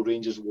me,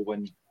 Rangers will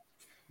win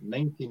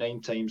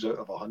 99 times out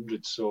of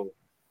 100. So,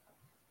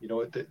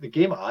 the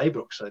game at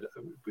Ibrox, it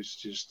was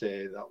just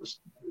that was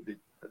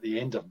at the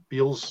end of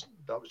Beale's.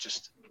 That was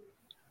just,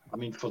 I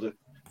mean,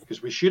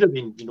 because we should have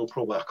been,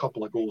 probably a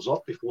couple of goals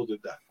up before the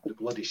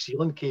bloody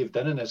ceiling caved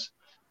in on us.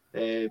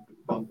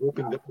 I'm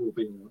hoping that we'll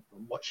be in a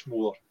much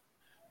more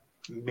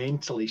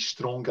mentally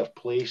stronger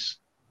place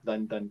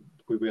than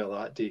we were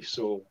that day.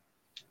 So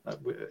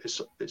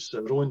it's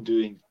their own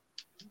doing.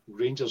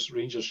 Rangers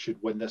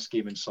should win this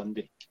game on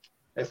Sunday.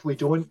 If we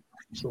don't,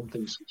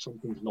 something's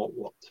not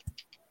worked.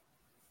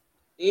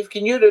 Dave,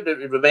 can you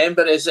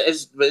remember, is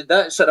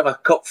that sort of a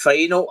cup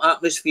final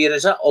atmosphere?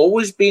 Has that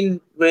always been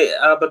with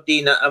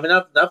Aberdeen? I mean,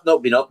 I've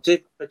not been up to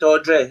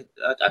Pittodrie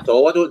at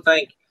all, I don't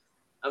think.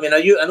 I mean,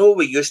 I know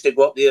we used to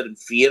go up there and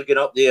fear going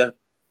up there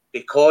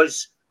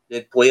because they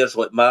had players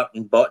like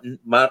Martin Buchan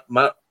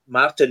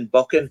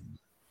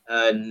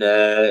and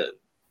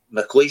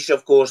McLeish,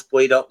 of course,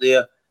 played up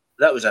there.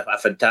 That was a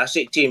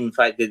fantastic team. In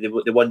fact, they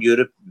won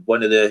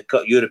one of the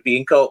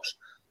European Cups.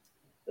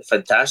 A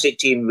fantastic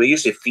team. We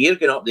used to fear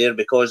going up there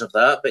because of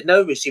that, but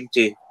now we seem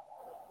to,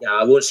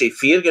 I won't say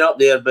fear going up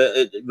there,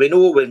 but we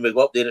know when we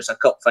go up there it's a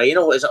cup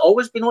final. Has it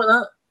always been like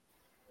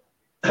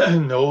that?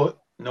 No,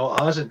 it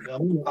hasn't. I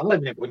mean, I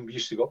remember when we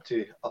used to go up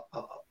to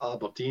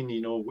Aberdeen,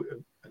 and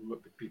it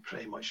would be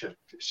pretty much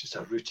it's just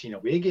a routine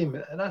away game.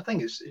 And I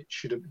think it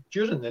should have,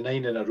 during the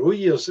 9 in a row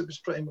years, it was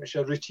pretty much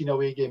a routine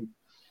away game.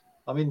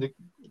 I mean,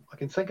 I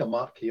can think of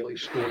Mark Haley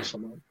scoring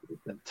some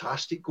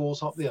fantastic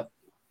goals up there.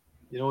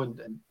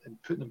 And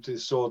putting them to the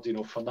sword,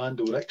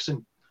 Fernando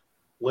Rickson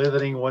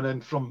leathering one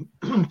in from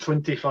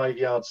 25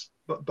 yards.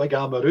 But Big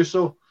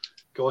Amoruso,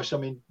 gosh, I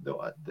mean,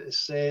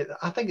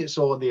 I think it's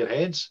all in their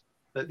heads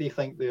that they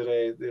think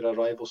they're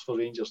rivals for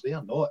Rangers. They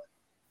are not.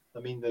 I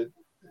mean,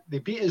 they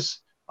beat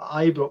us at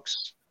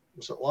Ibrox,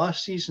 was it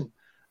last season?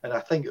 And I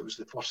think it was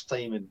the first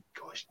time in,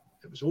 gosh,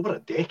 it was over a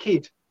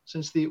decade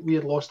since we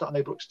had lost at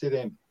Ibrox to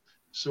them.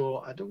 So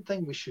I don't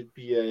think we should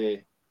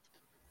be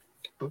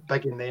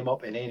bigging them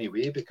up in any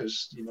way,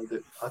 because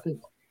I think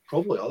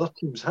probably other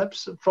teams have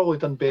probably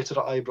done better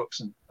at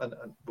Ibrox and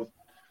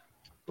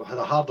we've had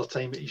a harder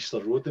time at Easter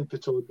Road than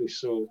Pittodrie.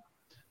 So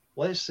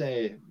let's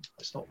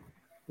not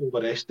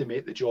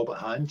overestimate the job at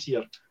hand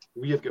here.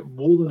 We have got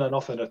more than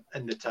enough in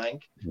the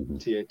tank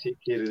to take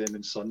care of them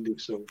on Sunday.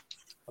 So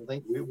I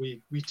think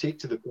we take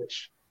to the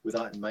pitch with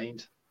that in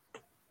mind.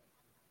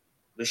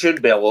 We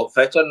should be a lot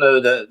fitter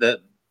now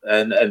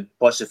and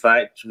plus the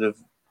fact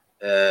we've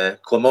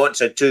Clement's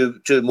had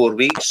two more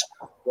weeks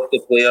with the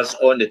players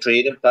on the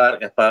training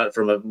park, apart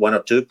from one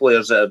or two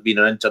players that have been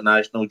on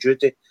international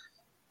duty.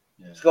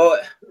 Yeah. Scott,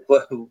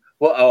 what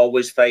I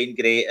always find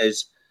great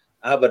is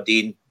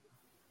Aberdeen,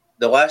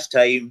 the last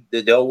time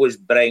they always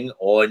bring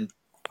on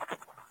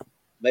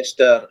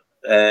Mr.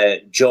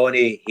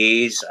 Johnny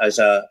Hayes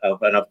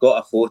and I've got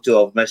a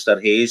photo of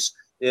Mr. Hayes.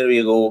 There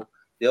you go.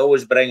 They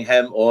always bring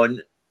him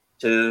on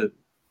to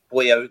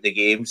play out the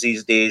games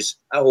these days.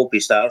 I hope he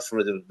starts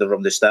from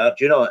the start.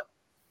 Do you know it?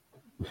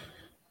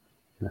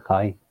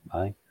 Aye.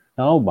 An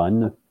old man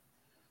now.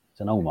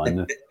 It's an old man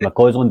now.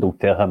 McCausland will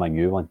tell him a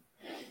new one.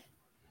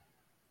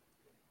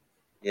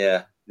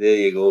 Yeah, there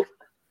you go.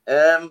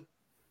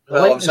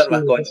 Well, I'm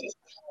certainly conscious.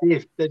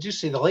 Dave, did you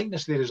say the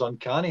likeness there is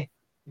uncanny?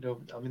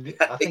 I mean,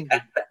 I think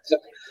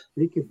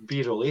they could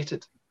be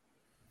related.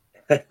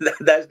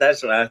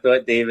 That's what I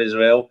thought, Dave, as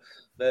well.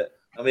 But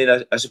I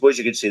mean, I suppose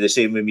you could say the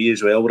same with me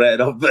as well, right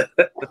enough.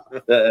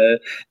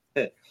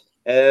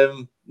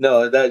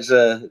 No,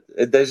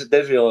 it does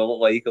really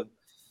look like him.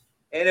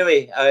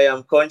 Anyway, I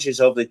am conscious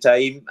of the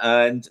time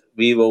and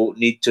we will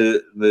need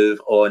to move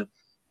on.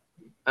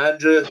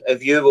 Andrew,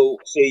 if you will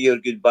say your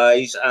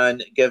goodbyes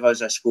and give us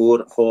a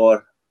score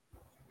for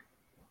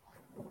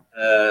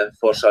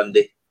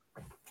Sunday.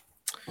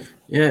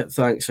 Yeah,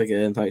 thanks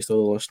again. Thanks to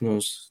all the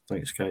listeners.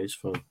 Thanks, guys,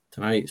 for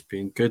tonight. It's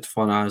been good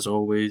fun as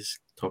always,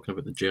 talking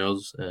about the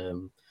Gers.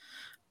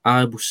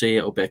 I will say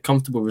it'll be a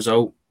comfortable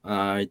result.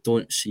 I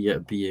don't see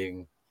it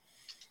being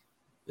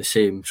the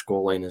same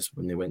scoreline as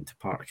when they went to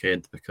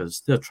Parkhead,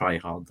 because they'll try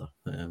harder,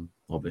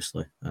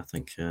 obviously. I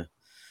think I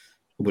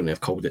wouldn't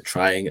have called it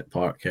trying at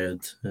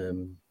Parkhead.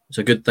 It's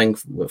a good thing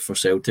for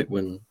Celtic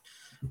when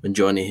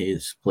Johnny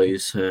Hayes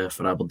plays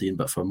for Aberdeen,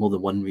 but for more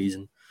than one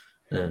reason.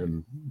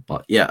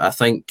 But yeah, I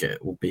think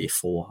it will be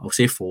 4. I'll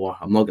say 4.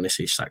 I'm not going to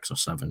say 6 or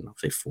 7. I'll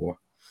say 4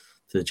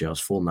 to the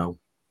Gers, 4-0.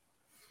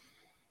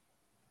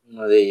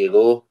 Well, there you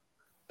go.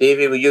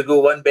 Davey, will you go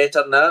one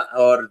better than that,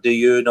 or do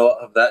you not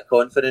have that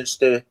confidence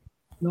to?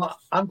 No,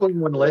 I'm going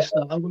one less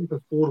than that. I'm going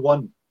for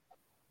 4-1.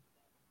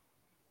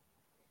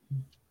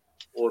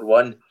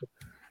 4-1.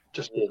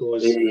 Just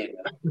because.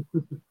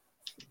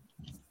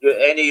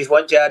 Any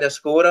want to add a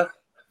scorer?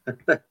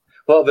 What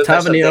about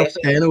Tavernier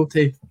Mr.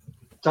 penalty.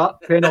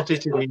 Penalty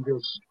to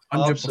Rangers.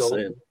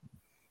 100%.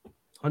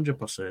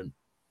 100%.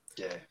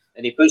 Yeah.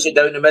 And he puts it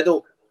down the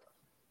middle.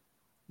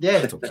 Yeah.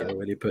 I don't care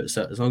where he puts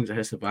it, as long as it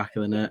hits the back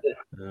of the net.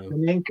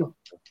 Panenka.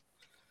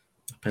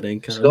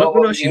 Panenka. Scott, I'm not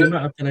what going to about assume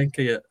that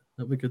Panenka yet.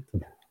 That'd be good.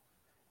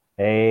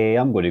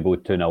 I'm going to go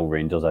 2-0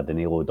 Rangers, a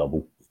Danilo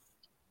double.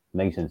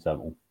 Nice and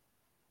simple.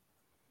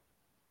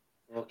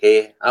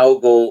 Okay, I'll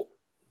go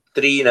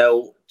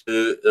 3-0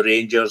 to the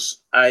Rangers.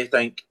 I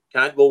think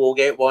Cantwell will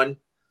get one.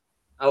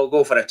 I'll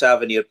go for a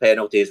Tavernier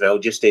penalty as well,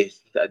 just to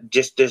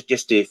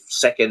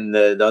sicken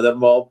the other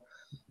mob.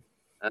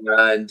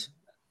 And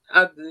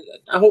I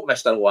hope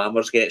Mr.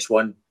 Lammers gets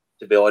one.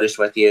 To be honest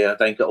with you, I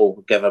think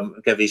it'll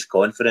give his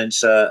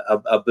confidence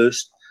a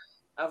boost.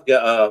 I've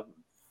got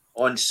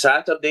on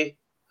Saturday.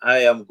 I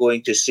am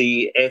going to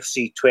see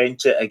FC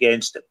Twente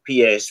against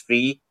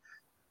PSV.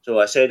 So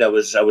I said I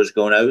was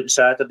going out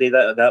Saturday.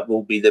 That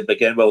will be the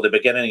beginning. Well, the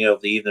beginning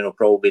of the evening will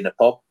probably be in the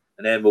pub,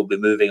 and then we'll be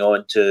moving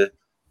on to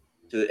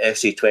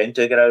FC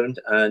Twente ground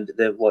and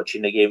they're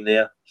watching the game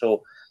there.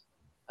 So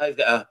I've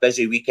got a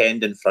busy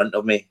weekend in front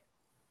of me.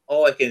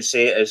 All I can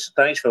say is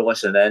thanks for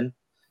listening in.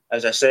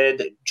 As I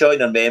said,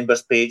 join our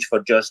members page for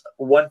just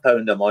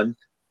 £1 a month.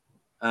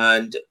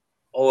 And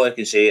all I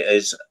can say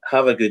is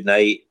have a good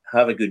night,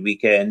 have a good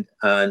weekend,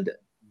 and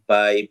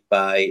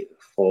bye-bye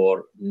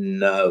for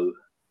now.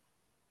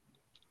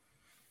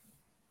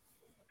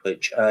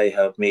 Which I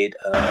have made